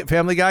 if you look at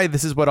Family Guy,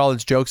 this is what all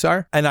its jokes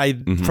are.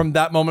 And from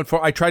that moment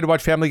forward, I tried to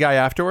watch Family Guy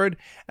afterward,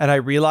 and I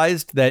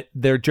realized that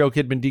their joke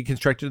had been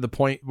deconstructed to the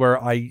point where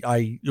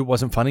it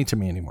wasn't funny to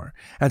me anymore.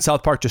 And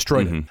South Park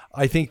destroyed it.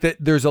 I think that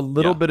there's a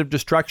little bit of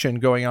destruction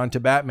going on to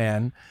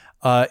Batman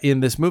in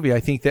this movie. I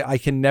think that I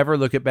can never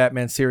look at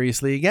Batman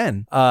seriously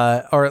again,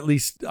 or at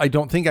least I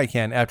don't think I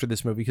can after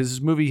this movie, because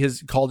this movie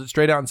has called it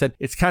straight out and said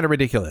it's kind of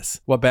ridiculous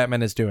what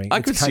Batman is doing.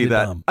 I could see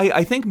that.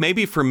 I think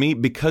maybe for me,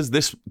 because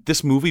this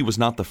movie was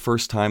not the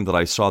first time that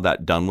I saw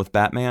that done with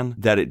Batman,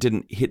 that it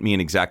didn't hit me in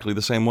exactly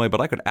the same way,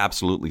 but I could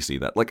absolutely see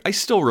that. Like, I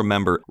still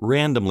remember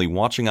randomly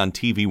watching on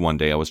TV one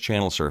day, I was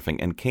channel surfing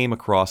and came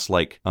across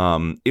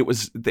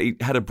they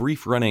had a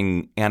brief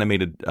running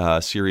animated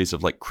series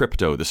of like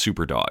Krypto, the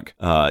super dog.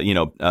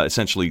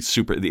 Essentially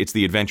it's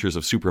the adventures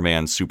of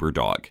Superman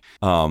Superdog.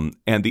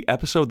 And the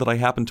episode that I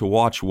happened to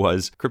watch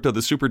was Krypto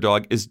the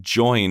Superdog is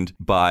joined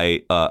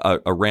by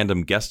a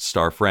random guest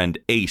star friend,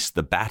 Ace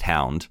the Bat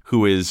Hound,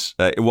 who is,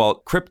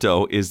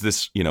 Krypto is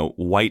this,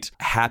 white,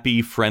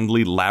 happy,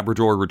 friendly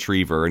Labrador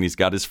retriever, and he's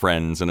got his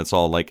friends, and it's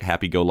all like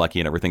happy-go-lucky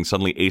and everything.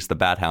 Suddenly Ace the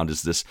Bat Hound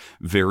is this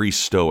very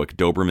stoic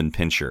Doberman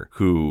Pinscher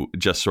who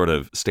just sort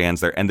of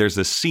stands there. And there's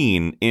this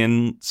scene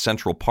in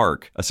Central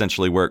Park,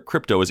 essentially, where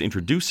Krypto is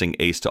introducing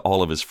Ace to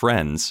all of his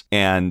friends,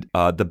 and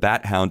the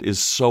Bat Hound is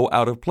so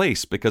out of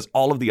place because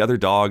all of the other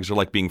dogs are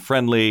like being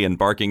friendly and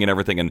barking and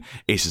everything, and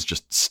Ace is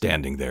just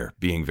standing there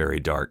being very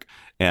dark.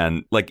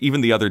 And like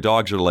even the other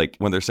dogs are like,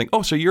 when they're saying,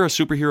 oh, so you're a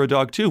superhero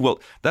dog too? Well,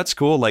 that's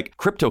cool. Like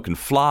Krypto can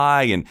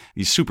fly and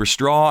he's super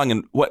strong.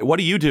 And what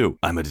do you do?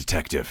 I'm a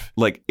detective.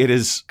 Like, it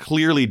is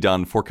clearly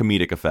done for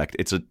comedic effect.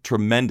 It's a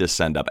tremendous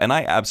send up, and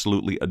I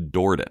absolutely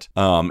adored it.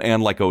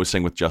 And like I was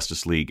saying with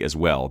Justice League as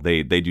well,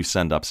 they do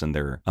send ups in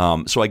there.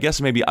 So I guess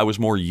maybe I was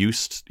more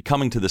used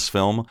coming to this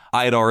film.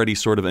 I had already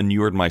sort of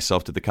inured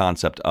myself to the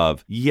concept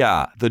of,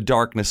 the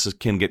darkness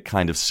can get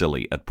kind of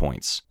silly at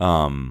points.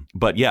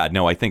 But yeah,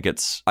 no, I think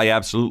I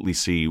absolutely absolutely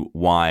see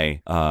why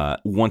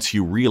once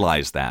you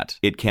realize that,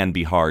 it can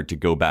be hard to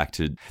go back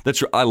to. That's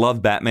true. I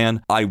love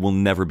Batman. I will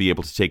never be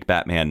able to take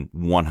Batman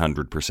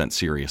 100%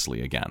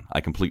 seriously again.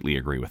 I completely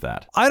agree with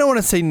that. I don't want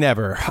to say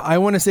never. I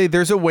want to say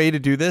there's a way to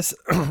do this,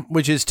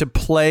 which is to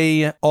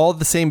play all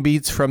the same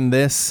beats from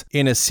this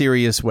in a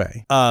serious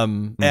way.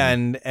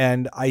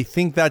 And I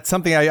think that's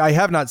something I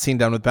have not seen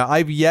done with Batman.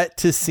 I've yet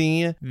to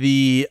see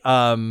the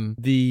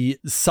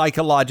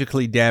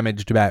psychologically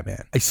damaged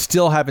Batman. I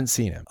still haven't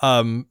seen him.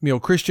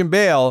 Christian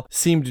Bale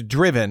seemed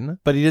driven,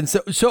 but he didn't.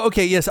 So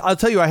okay, yes, I'll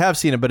tell you, I have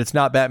seen him, but it's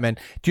not Batman.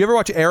 Do you ever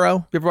watch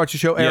Arrow? You ever watch the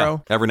show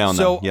Arrow? Yeah, every now and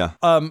then. Yeah.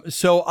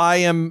 So I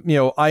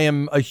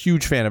am a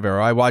huge fan of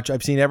Arrow.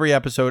 I've seen every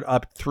episode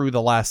up through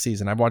the last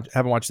season.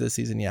 Haven't watched this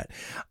season yet.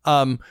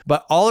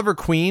 But Oliver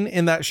Queen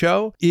in that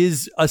show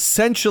is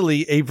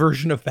essentially a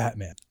version of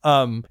Batman.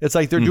 It's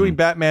like they're doing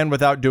Batman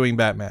without doing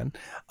Batman.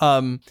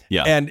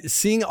 And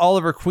seeing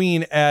Oliver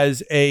Queen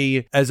as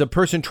a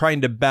person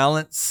trying to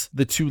balance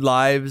the two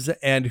lives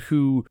and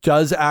who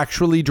does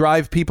actually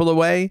drive people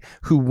away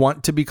who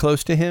want to be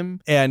close to him,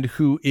 and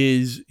who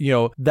is,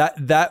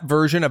 that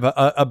version of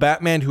a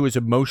Batman who is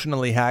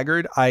emotionally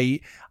haggard.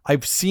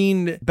 I've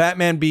seen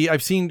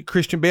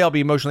Christian Bale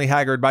be emotionally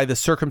haggard by the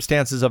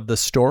circumstances of the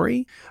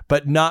story,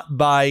 but not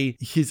by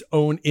his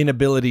own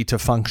inability to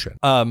function.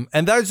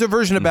 And there's a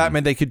version of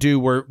Batman they could do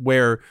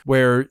where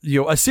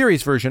a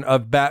serious version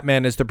of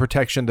Batman is the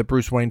protection that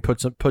Bruce Wayne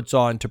puts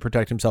on to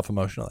protect himself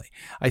emotionally.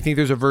 I think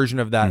there's a version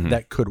of that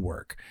that could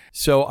work.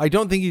 So I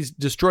don't think he's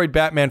destroyed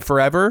Batman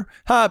forever.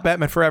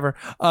 Batman forever.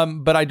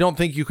 But I don't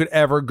think you could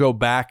ever go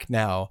back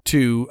now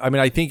to. I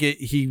mean, I think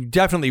he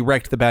definitely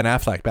wrecked the Ben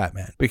Affleck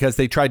Batman because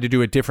they tried to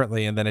do it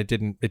differently and then it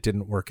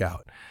didn't work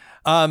out.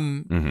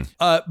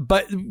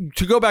 But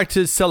to go back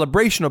to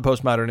celebration of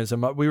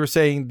postmodernism, we were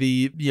saying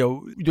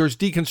there's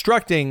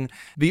deconstructing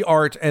the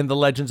art and the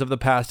legends of the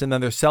past, and then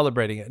they're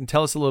celebrating it. And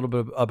tell us a little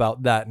bit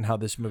about that and how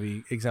this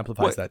movie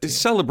exemplifies that.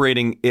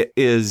 Celebrating it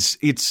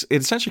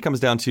essentially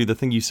comes down to the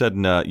thing you've said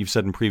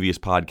in previous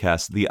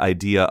podcasts, the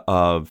idea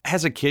of,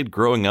 as a kid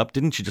growing up,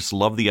 didn't you just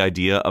love the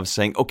idea of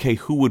saying, okay,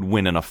 who would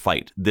win in a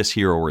fight, this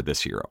hero or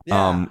this hero?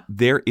 Yeah.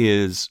 There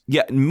is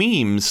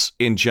memes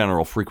in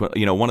general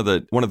frequently. One of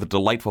the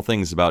delightful things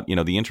about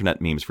the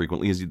internet memes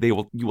frequently is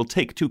you will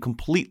take two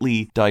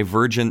completely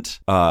divergent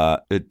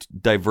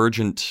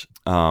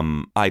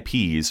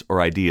IPs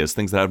or ideas,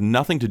 things that have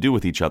nothing to do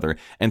with each other,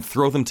 and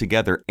throw them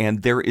together,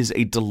 and there is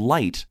a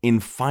delight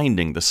in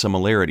finding the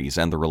similarities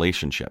and the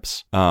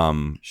relationships.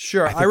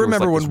 Sure, I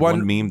remember when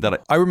one meme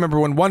that I remember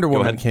when Wonder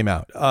Woman came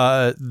out.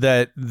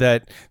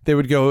 That they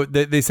would go.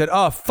 They said,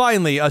 "Oh,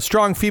 finally, a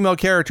strong female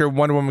character."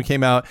 Wonder Woman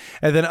came out,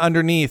 and then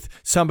underneath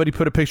somebody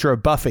put a picture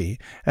of Buffy,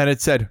 and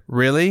it said,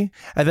 "Really?"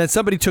 And then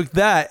somebody took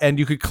that, and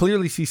you could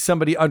clearly see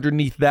somebody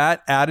underneath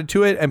that added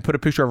to it and put a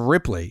picture of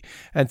Ripley,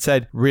 and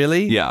said,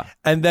 "Really?" Yeah.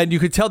 And then you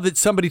could tell that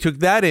somebody took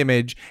that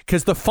image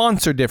because the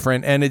fonts are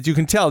different, and you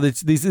can tell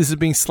this is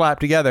being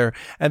slapped together.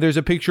 And there's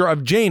a picture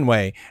of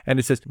Janeway, and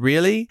it says,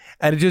 "Really?"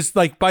 And it just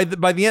like by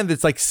the end,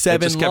 it's like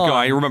seven. It just kept going.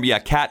 I remember,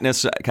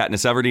 Katniss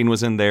Everdeen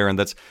was in there, and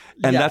that's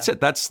it.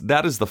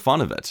 That is the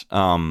fun of it.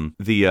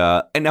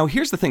 And now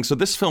here's the thing. So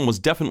this film was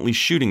definitely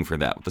shooting for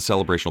that with the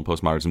celebration of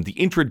postmodernism, the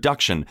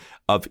introduction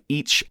of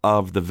each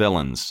of the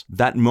villains.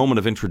 That moment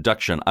of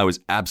introduction, I was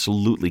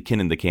absolutely kid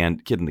in the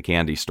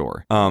candy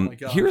store.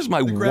 Here's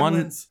my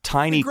Gremlins.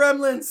 tiny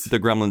Gremlins. The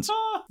Gremlins.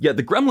 Yeah,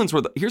 the Gremlins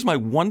were here's my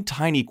one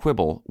tiny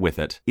quibble with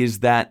it is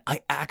that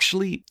I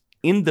actually,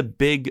 in the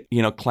big,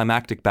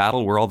 climactic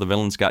battle where all the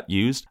villains got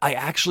used, I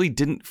actually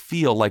didn't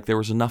feel like there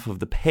was enough of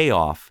the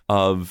payoff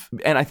of,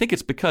 and I think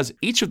it's because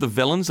each of the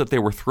villains that they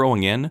were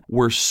throwing in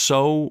were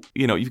so,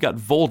 you've got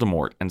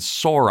Voldemort and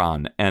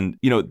Sauron, and,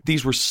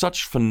 these were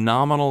such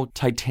phenomenal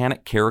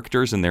Titanic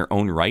characters in their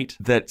own right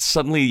that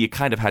suddenly you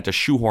kind of had to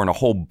shoehorn a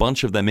whole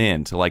bunch of them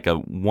into like a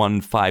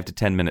 5 to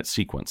 10 minute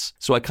sequence.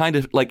 So I kind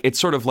of like, it's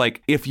sort of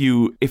like if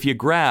you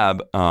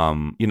grab,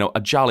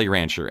 a Jolly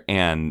Rancher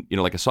and,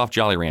 like a soft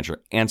Jolly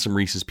Rancher and some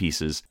Reese's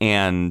Pieces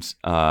and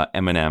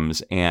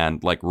M&Ms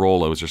and like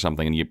Rolos or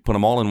something, and you put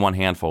them all in one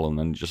handful and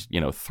then just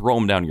throw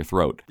them down your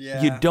throat.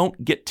 Yeah. You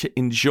don't get to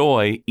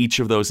enjoy each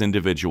of those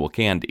individual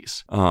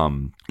candies.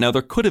 Now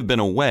there could have been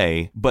a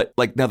way, but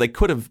they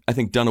could have, I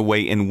think, done a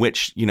way in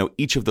which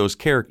each of those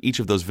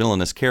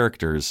villainous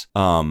characters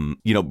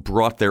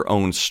brought their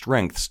own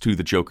strengths to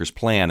the Joker's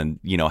plan and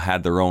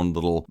had their own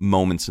little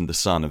moments in the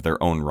sun of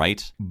their own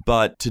right.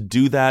 But to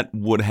do that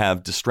would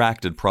have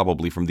distracted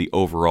probably from the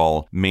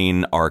overall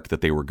main arc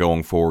that they were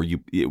going for.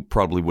 It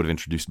probably would have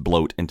introduced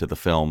bloat into the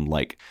film.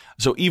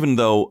 So even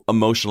though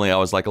emotionally I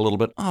was like a little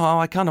bit,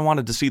 I kind of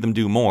wanted to see them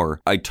do more,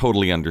 I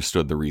totally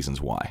understood the reasons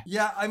why.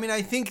 Yeah, I mean,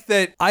 I think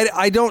that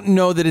I don't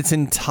know that it's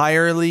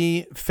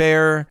entirely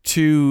fair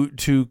to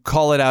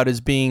call it out as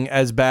being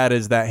as bad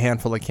as that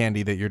handful of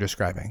candy that you're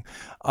describing.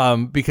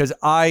 because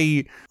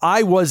I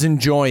was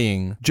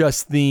enjoying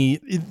just the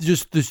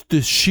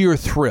sheer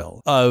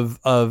thrill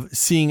of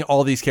seeing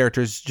all these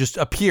characters just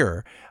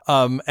appear.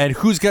 And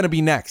who's going to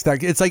be next?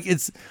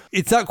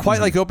 It's not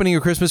quite like opening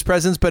your Christmas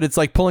presents, but it's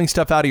like pulling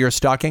stuff out of your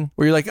stocking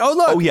where you're like, oh,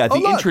 look. Oh, yeah.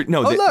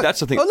 Look. That's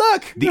the thing. Oh,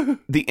 look.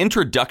 The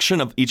introduction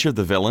of each of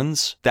the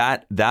villains,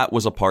 that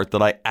was a part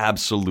that I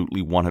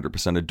absolutely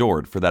 100%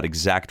 adored for that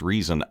exact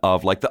reason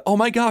of like oh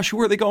my gosh,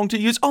 who are they going to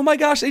use? Oh my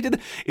gosh, they did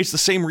that. It's the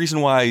same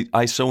reason why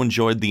I so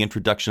enjoyed the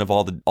introduction of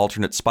all the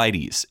alternate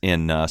Spideys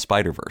in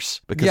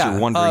Spider-Verse, because you're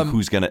wondering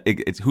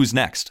who's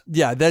next.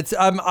 Yeah, that's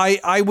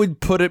I would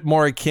put it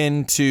more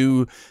akin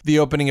to the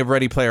opening of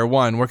Ready Player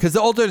One, where because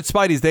the alternate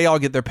Spideys, they all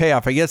get their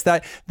payoff. I guess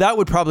that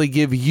would probably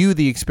give you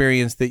the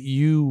experience that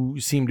you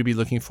seem to be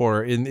looking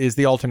for is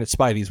the alternate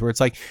Spideys, where it's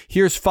like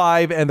here's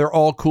 5 and they're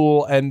all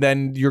cool, and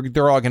then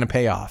they're all going to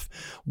pay off.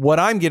 What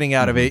I'm getting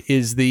out of it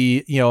is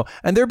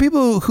and there are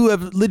people who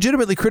have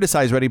legitimately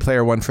criticized Ready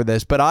Player One for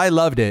this, but I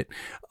loved it.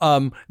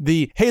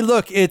 Hey,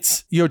 look,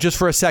 it's just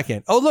for a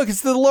second. Oh, look,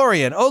 it's the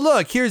DeLorean. Oh,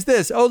 look, here's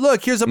this. Oh,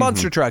 look, here's a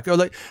monster truck.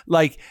 Oh,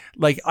 I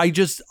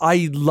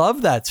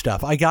love that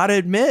stuff. I gotta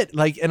admit,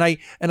 and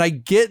I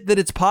get that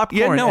it's popcorn.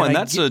 Yeah, no, and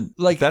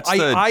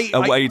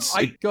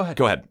go ahead.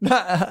 Go ahead.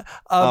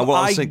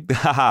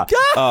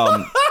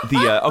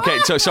 Okay,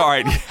 so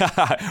sorry.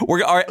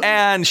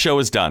 Our show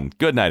is done.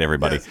 Good night,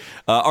 everybody. Yes.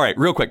 All right,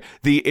 real quick.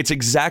 It's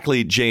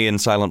exactly Jay and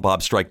Silent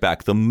Bob Strike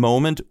Back. The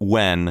moment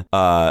when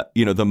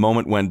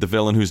the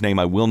villain whose name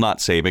I will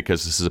not say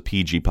because this is a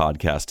PG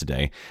podcast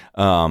today,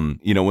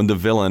 when the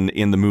villain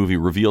in the movie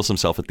reveals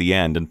himself at the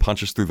end and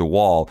punches through the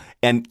wall,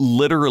 and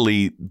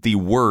literally the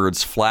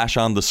words flash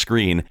on the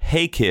screen,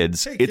 "Hey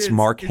kids, it's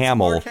Mark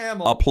Hamill.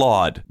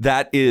 Applaud."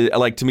 That is,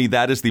 to me,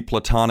 that is the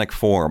platonic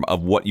form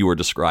of what you were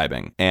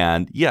describing.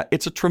 And yeah,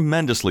 it's a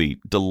tremendously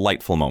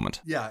delightful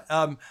moment. Yeah.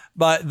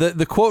 But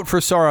the quote for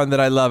Sauron that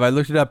I love, I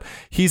looked it up.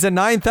 He's a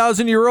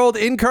 9,000-year-old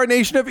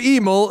incarnation of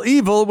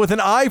evil with an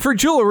eye for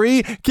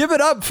jewelry. Give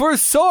it up for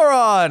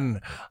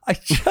Sauron.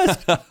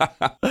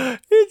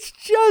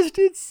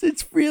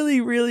 It's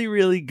really, really,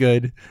 really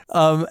good.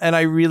 And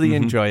I really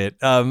enjoy it.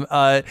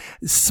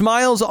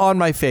 Smiles on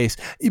my face.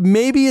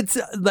 Maybe it's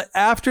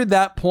after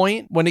that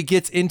point when it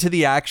gets into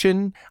the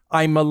action,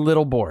 I'm a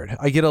little bored.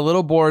 I get a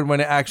little bored when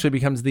it actually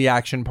becomes the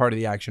action part of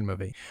the action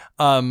movie.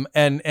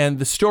 And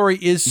the story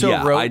is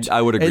so rote.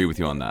 I would agree with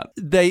you on that.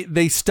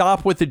 They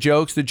stop with the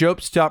jokes. The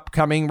jokes stop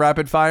coming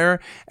rapid fire,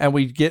 and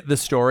we get the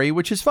story,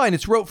 which is fine.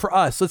 It's rote for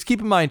us. Let's keep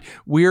in mind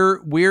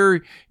we're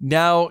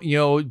now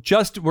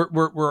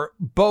we're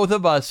both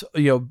of us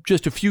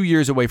just a few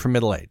years away from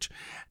middle age.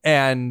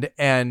 And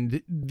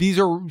these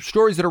are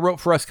stories that are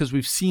wrote for us because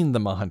we've seen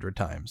them 100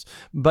 times.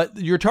 But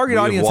your target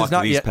audience has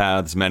not these yet.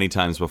 Paths many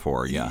times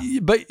before, yeah.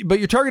 But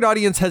your target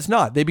audience has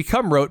not. They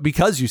become rote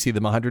because you see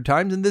them 100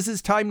 times, and this is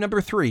time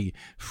number 3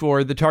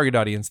 for the target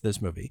audience of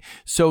this movie.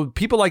 So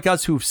people like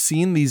us who've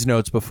seen these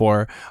notes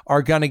before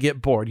are gonna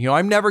get bored.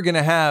 I'm never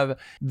gonna have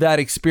that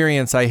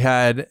experience I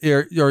had,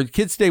 or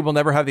kids today will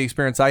never have the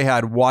experience I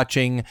had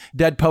watching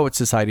Dead Poets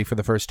Society for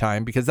the first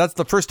time, because that's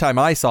the first time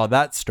I saw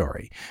that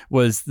story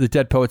was the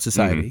Dead Poets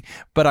Society.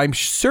 But I'm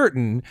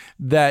certain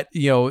that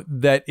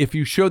that if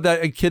you showed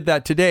a kid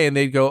that today and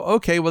they'd go,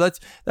 okay, well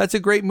that's a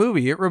great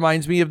movie. It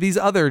reminds me of these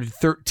other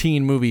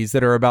 13 movies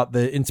that are about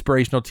the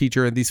inspirational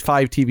teacher and these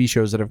 5 TV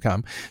shows that have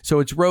come. So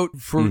it's wrote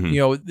for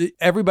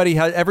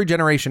every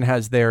generation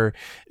has their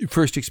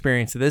first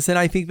experience of this, and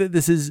I think that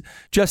this is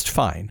just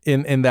fine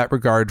in that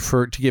regard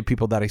to give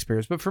people that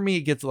experience. But for me,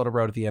 it gets a little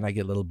rote at the end. I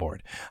get a little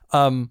bored.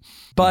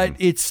 But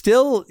it's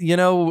still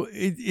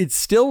it's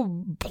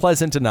still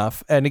pleasant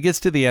enough, and it gets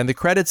to the end. The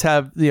credits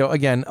have,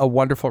 again, a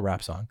wonderful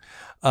rap song,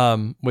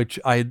 which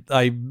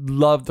I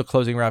love the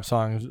closing rap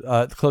songs,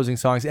 the closing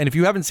songs. And if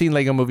you haven't seen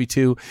Lego Movie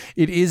 2,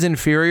 it is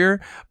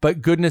inferior,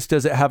 but goodness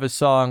does it have a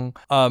song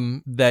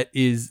that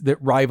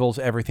rivals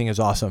Everything Is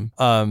Awesome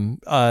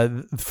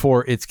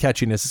for its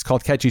catchiness. It's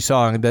called Catchy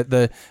Song. That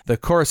the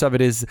chorus of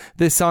it is,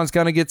 this song's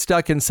gonna get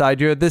stuck inside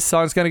you. This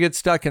song's gonna get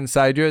stuck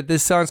inside you.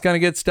 This song's gonna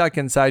get stuck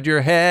inside your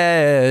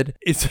head.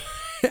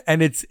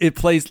 And it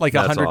plays like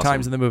 100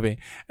 times in the movie,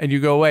 and you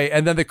go away.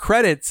 And then the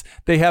credits,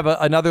 they have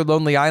another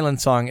Lonely Island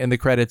song in the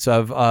credits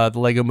of the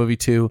Lego Movie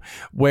 2,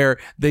 where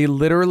they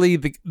literally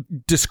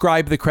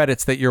describe the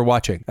credits that you're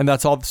watching, and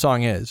that's all the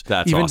song is.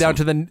 That's even awesome.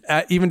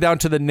 down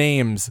to the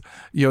names.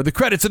 The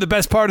credits are the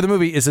best part of the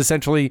movie is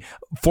essentially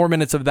 4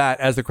 minutes of that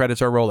as the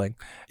credits are rolling.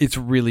 It's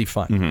really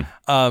fun.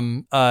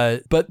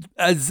 But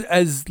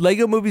as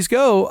Lego movies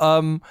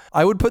go,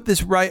 I would put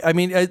this right. I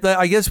mean,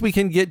 I guess we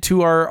can get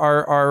to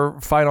our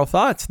final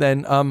thoughts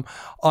then.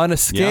 On a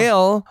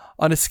scale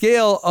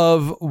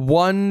of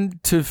 1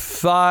 to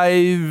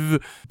 5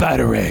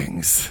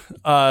 batarangs,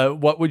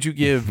 what would you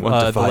give 1 to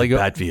 5 the Lego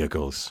Bat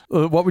vehicles?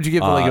 What would you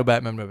give the Lego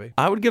Batman movie?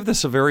 I would give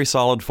this a very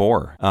solid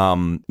 4.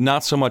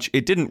 Not so much.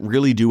 It didn't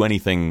really do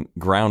anything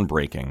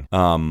groundbreaking.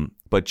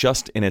 but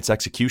just in its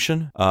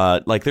execution,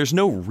 like there's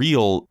no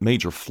real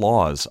major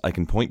flaws I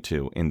can point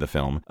to in the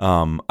film.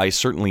 I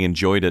certainly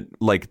enjoyed it,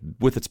 like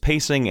with its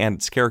pacing and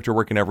its character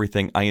work and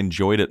everything. I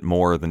enjoyed it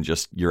more than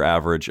just your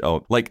average.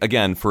 Oh, like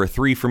again, for a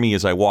 3 for me,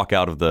 as I walk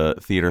out of the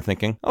theater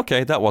thinking,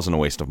 okay, that wasn't a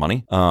waste of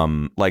money.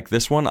 Like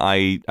this one,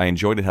 I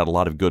enjoyed it. Had a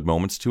lot of good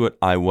moments to it.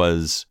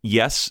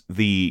 Yes,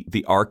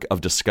 the arc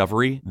of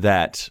discovery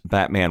that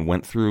Batman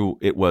went through.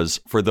 It was,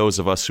 for those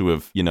of us who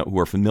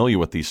are familiar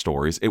with these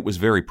stories, it was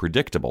very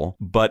predictable,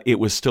 but it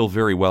was still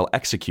very well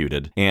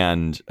executed.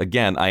 And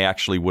again, I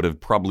actually would have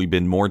probably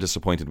been more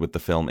disappointed with the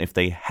film if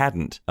they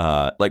hadn't,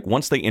 like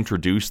once they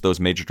introduced those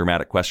major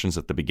dramatic questions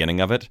at the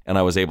beginning of it, and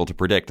I was able to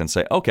predict and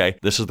say, okay,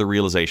 this is the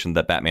realization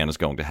that Batman is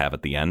going to have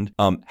at the end.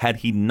 Had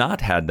he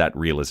not had that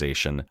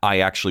realization, I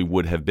actually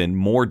would have been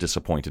more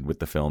disappointed with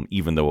the film,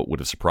 even though it would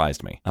have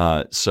surprised me.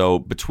 So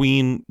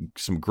between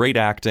some great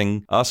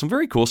acting, some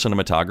very cool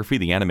cinematography,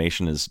 the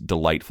animation is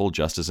delightful,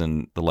 just as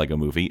in the Lego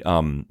movie.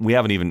 We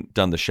haven't even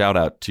done the shout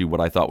out to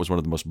what I thought was one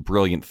of the most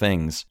brilliant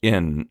things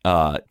in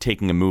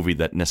taking a movie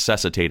that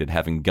necessitated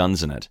having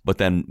guns in it, but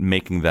then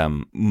making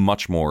them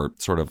much more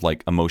sort of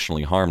like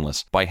emotionally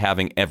harmless by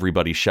having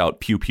everybody shout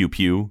pew pew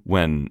pew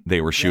when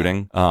they were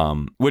shooting,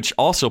 which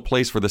also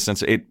plays for the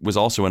sense it was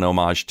also an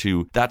homage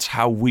to that's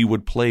how we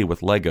would play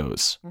with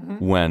Legos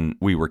when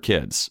we were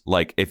kids.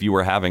 Like if you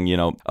were having,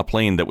 a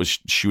plane that was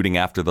shooting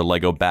after the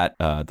Lego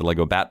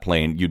bat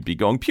plane, you'd be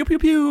going pew pew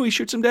pew, he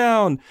shoots him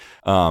down.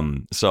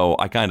 So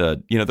I kind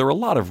of, there were a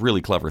lot of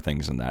really clever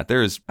things in that.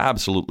 There's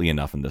absolutely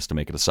enough in this to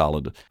make it a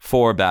solid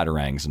 4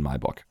 batarangs in my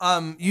book.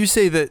 You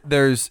say that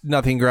there's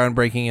nothing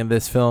groundbreaking in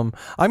this film.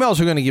 I'm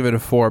also going to give it a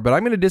 4, but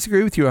I'm going to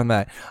disagree with you on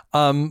that.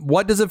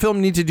 What does a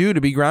film need to do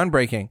to be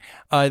groundbreaking?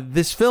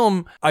 This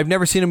film, I've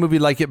never seen a movie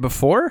like it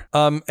before,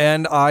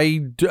 and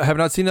I have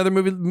not seen another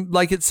movie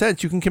like it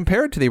since. You can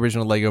compare it to the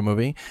original Lego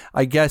movie,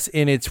 I guess,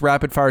 in its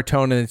rapid fire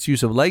tone and its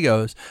use of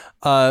Legos.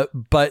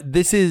 But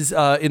this is,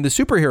 in the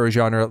superhero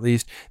genre at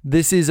least,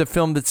 this is a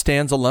film that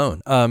stands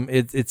alone.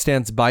 It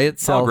stands by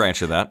itself. I'll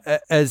grant you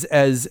that.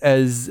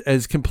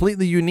 As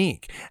completely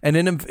unique, and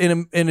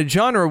in a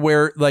genre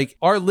where like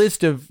our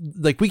list of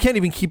like we can't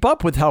even keep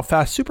up with how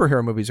fast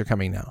superhero movies are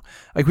coming now.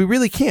 Like we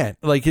really can't.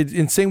 Like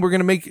in saying we're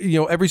going to make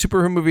every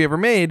superhero movie ever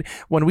made.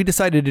 When we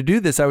decided to do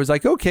this, I was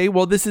like, okay,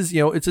 well this is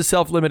it's a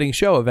self-limiting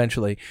show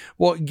eventually.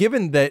 Well,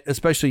 given that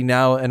especially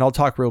now, and I'll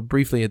talk real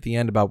briefly at the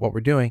end about what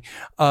we're doing.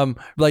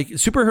 Like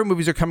superhero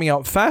movies are coming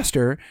out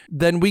faster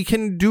than we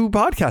can do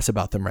podcasts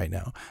about them right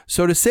now.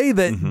 So to say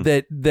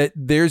that that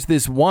there's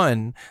this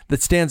one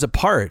that stands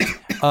apart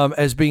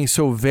as being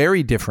so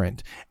very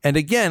different, and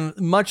again,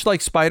 much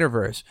like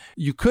Spider-Verse,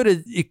 it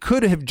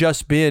could have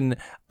just been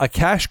a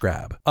cash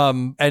grab,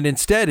 and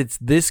instead it's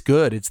this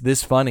good, it's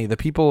this funny. The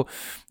people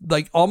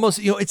like almost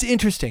it's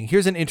interesting.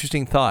 Here's an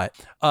interesting thought.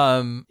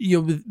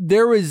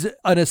 There was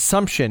an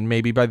assumption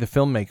maybe by the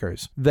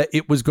filmmakers that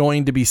it was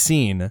going to be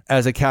seen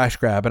as a cash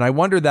grab, and I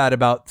wonder that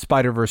about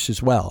Spider-Verse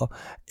as well.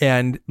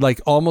 And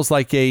like almost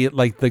like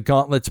the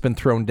gauntlet's been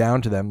thrown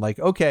down to them. Like,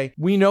 okay,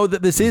 we know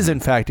that this is in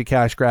fact a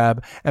cash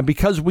grab, and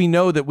because we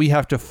know that we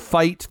have to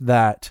fight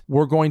that,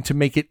 we're going to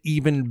make it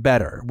even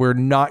better. We're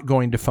not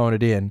going to phone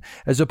it in,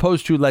 as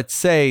opposed to, let's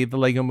say, the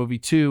Lego Movie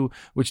 2,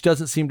 which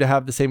doesn't seem to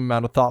have the same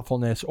amount of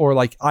thoughtfulness, or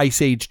like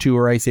Ice Age 2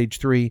 or Ice Age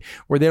 3,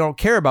 where they don't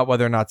care about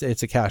whether or not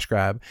it's a cash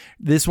grab.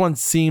 This one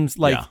seems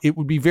like it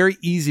would be very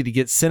easy to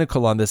get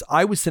cynical on this.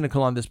 I was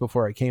cynical on this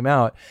before it came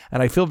out,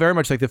 and I feel very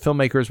much like the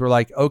filmmakers were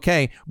like,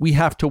 okay, we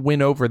have to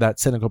win over that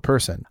cynical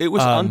person. It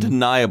was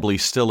undeniably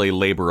still a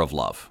labor of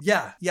love.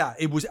 Yeah,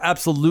 it was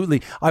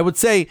absolutely. I would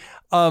say,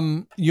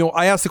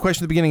 I asked the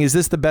question at the beginning, is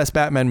this the best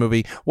Batman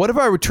movie? What if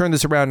I would turn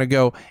this around and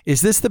go,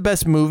 is this the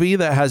best movie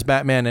that has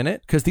Batman in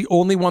it? Because the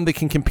only one that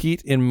can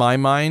compete in my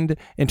mind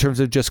in terms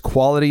of just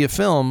quality of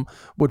film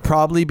would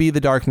probably be The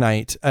Dark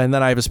Knight. And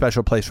then I have a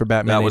special place for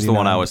Batman 89. That was the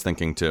one I was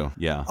thinking too.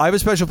 Yeah. I have a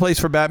special place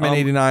for Batman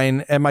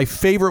 89. And my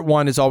favorite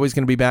one is always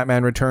going to be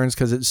Batman Returns,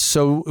 because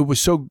it was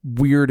so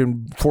weird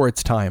and for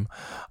its time.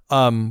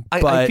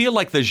 I feel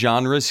like the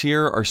genres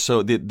here are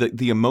so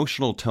the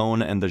emotional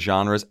tone and the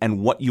genres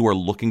and what you are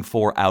looking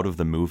for out of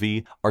the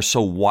movie are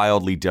so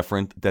wildly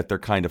different that they're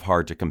kind of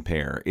hard to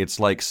compare. It's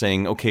like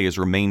saying, okay, is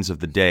Remains of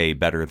the Day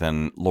better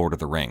than Lord of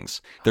the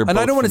Rings? They're both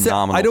phenomenal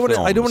films. I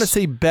don't want to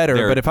say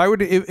better, but if I were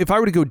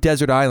to go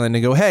Desert Island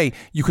and go, hey,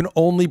 you can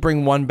only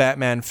bring one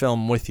Batman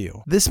film with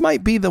you, this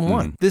might be the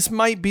one. This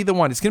might be the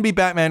one. It's going to be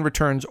Batman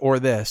Returns or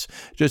this,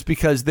 just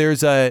because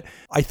I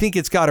think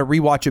it's got a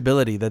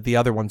rewatchability that the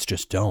other ones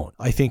just don't.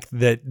 I think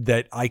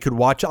that I could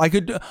watch.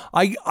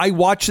 I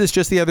watched this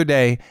just the other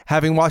day,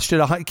 having watched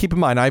it. Keep in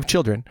mind, I have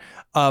children.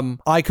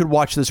 I could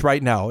watch this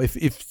right now.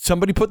 If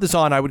somebody put this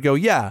on, I would go,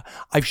 yeah,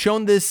 I've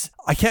shown this.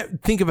 I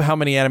can't think of how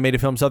many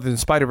animated films other than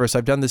Spider-Verse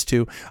I've done this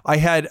to. I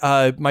had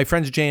my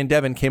friends Jay and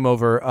Devin came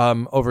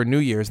over New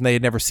Year's, and they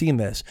had never seen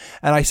this.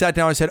 And I sat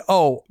down and said,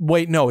 oh,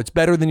 wait, no, it's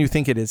better than you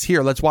think it is.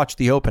 Here, let's watch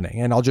the opening,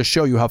 and I'll just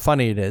show you how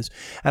funny it is.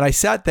 And I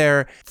sat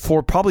there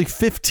for probably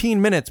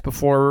 15 minutes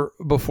before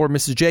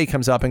Mrs. J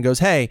comes up and goes,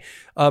 hey,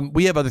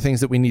 we have other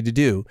things that we need to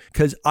do,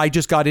 because I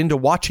just got into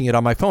watching it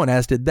on my phone,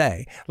 as did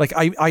they. Like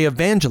I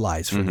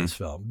evangelized for this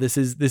film. This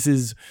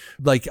is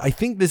like, I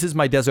think this is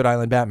my Desert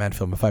Island Batman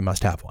film if I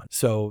must have one.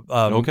 So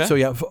so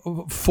yeah,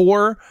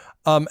 4.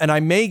 And I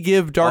may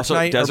give Dark also,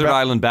 Knight... Desert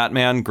Island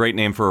Batman, great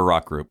name for a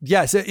rock group.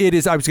 Yes, it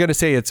is. I was going to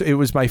say it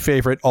was my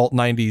favorite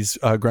alt-90s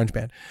grunge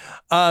band.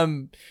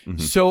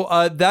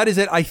 So that is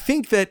it. I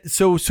think that...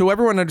 So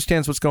everyone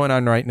understands what's going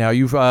on right now.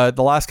 You've the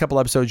last couple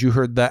episodes, you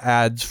heard the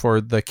ads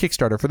for the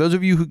Kickstarter. For those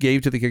of you who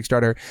gave to the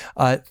Kickstarter,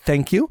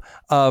 thank you.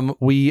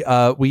 We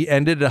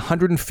ended at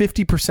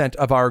 150%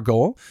 of our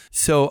goal.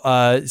 So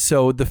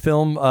the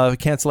film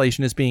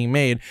cancellation is being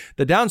made.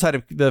 The downside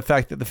of the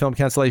fact that the film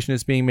cancellation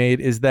is being made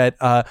is that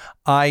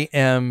I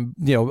am,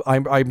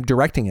 I'm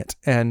directing it,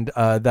 and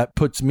that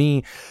puts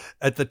me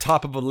at the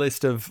top of a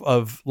list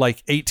of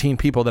like 18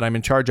 people that I'm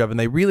in charge of, and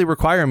they really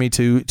require me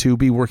to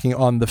be working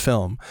on the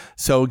film.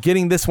 So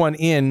getting this one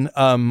in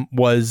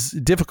was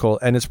difficult,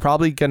 and it's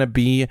probably going to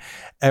be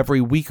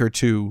every week or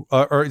two,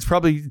 or it's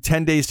probably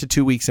 10 days to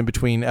 2 weeks in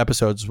between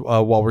episodes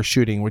while we're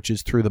shooting, which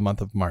is through the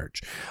month of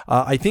March.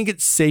 I think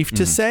it's safe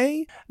to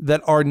say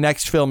that our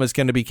next film is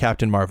going to be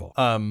Captain Marvel.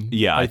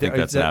 I think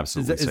that's an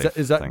absolutely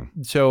safe thing.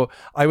 So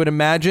I would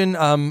imagine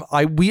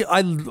I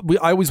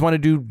always want to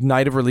do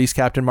night of release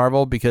Captain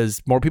Marvel,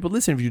 because more people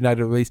listen if you do night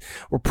of release.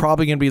 We're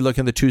probably going to be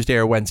looking the Tuesday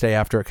or Wednesday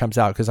after it comes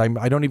out, because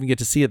I don't even get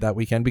to see it that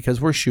weekend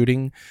because we're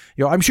shooting.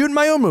 I'm shooting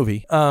my own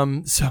movie.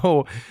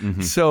 After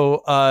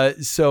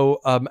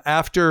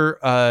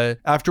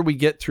we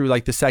get through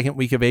like the second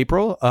week of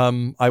April,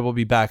 I will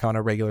be back on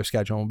a regular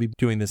schedule, and we'll be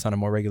doing this on a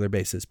more regular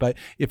basis. But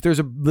if there's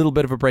a little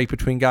bit of a break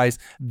between, guys,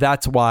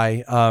 that's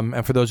why.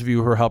 And for those of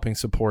you who are helping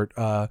support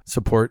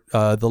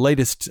the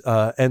latest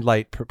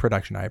Endlight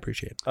production, I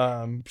appreciate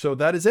it. So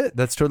that is it.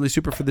 That's totally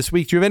super for this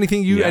week. Do you have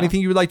anything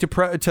you would like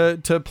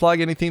to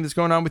plug? Anything that's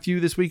going on with you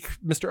this week,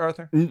 Mr.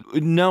 Arthur?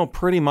 No,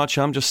 pretty much.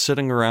 I'm just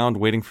sitting around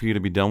waiting for you to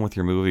be done with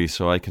your movie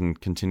so I can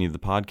continue the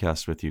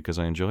podcast with you, because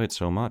I enjoy it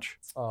so much.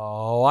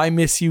 Oh, I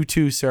miss you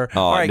too, sir.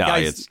 Oh, all right, no,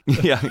 guys.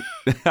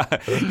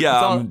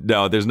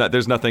 No,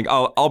 there's nothing.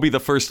 I'll be the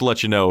first to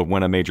let you know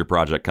when a major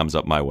project comes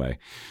up my way.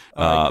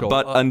 Right, cool.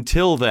 But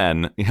until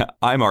then,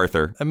 I'm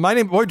Arthur. And my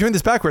name. We're doing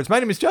this backwards. My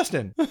name is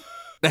Justin.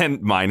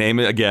 And my name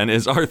again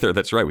is Arthur.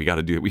 That's right. We got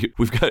to do it.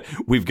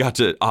 We've got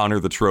to honor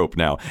the trope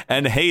now.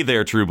 And hey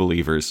there, true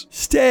believers.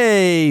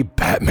 Stay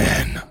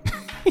Batman.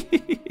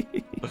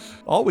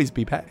 Always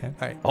be Batman.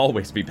 All right.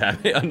 Always be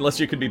Batman. Unless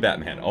you could be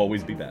Batman.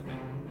 Always be Batman.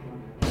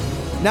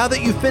 Now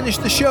that you've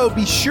finished the show,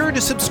 be sure to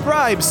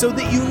subscribe so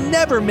that you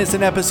never miss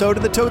an episode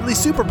of the Totally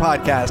Super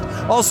Podcast.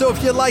 Also,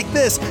 if you like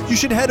this, you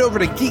should head over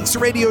to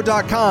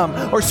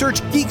geeksradio.com or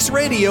search Geeks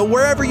Radio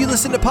wherever you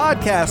listen to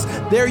podcasts.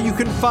 There you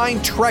can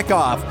find Trek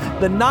Off,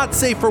 the not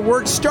safe for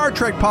work Star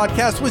Trek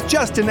podcast with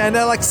Justin and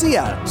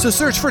Alexia. So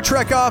search for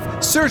Trek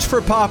Off, search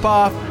for Pop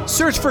Off,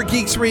 search for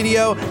Geeks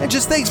Radio, and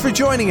just thanks for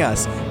joining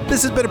us.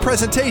 This has been a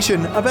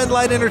presentation of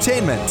Endlight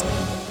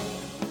Entertainment.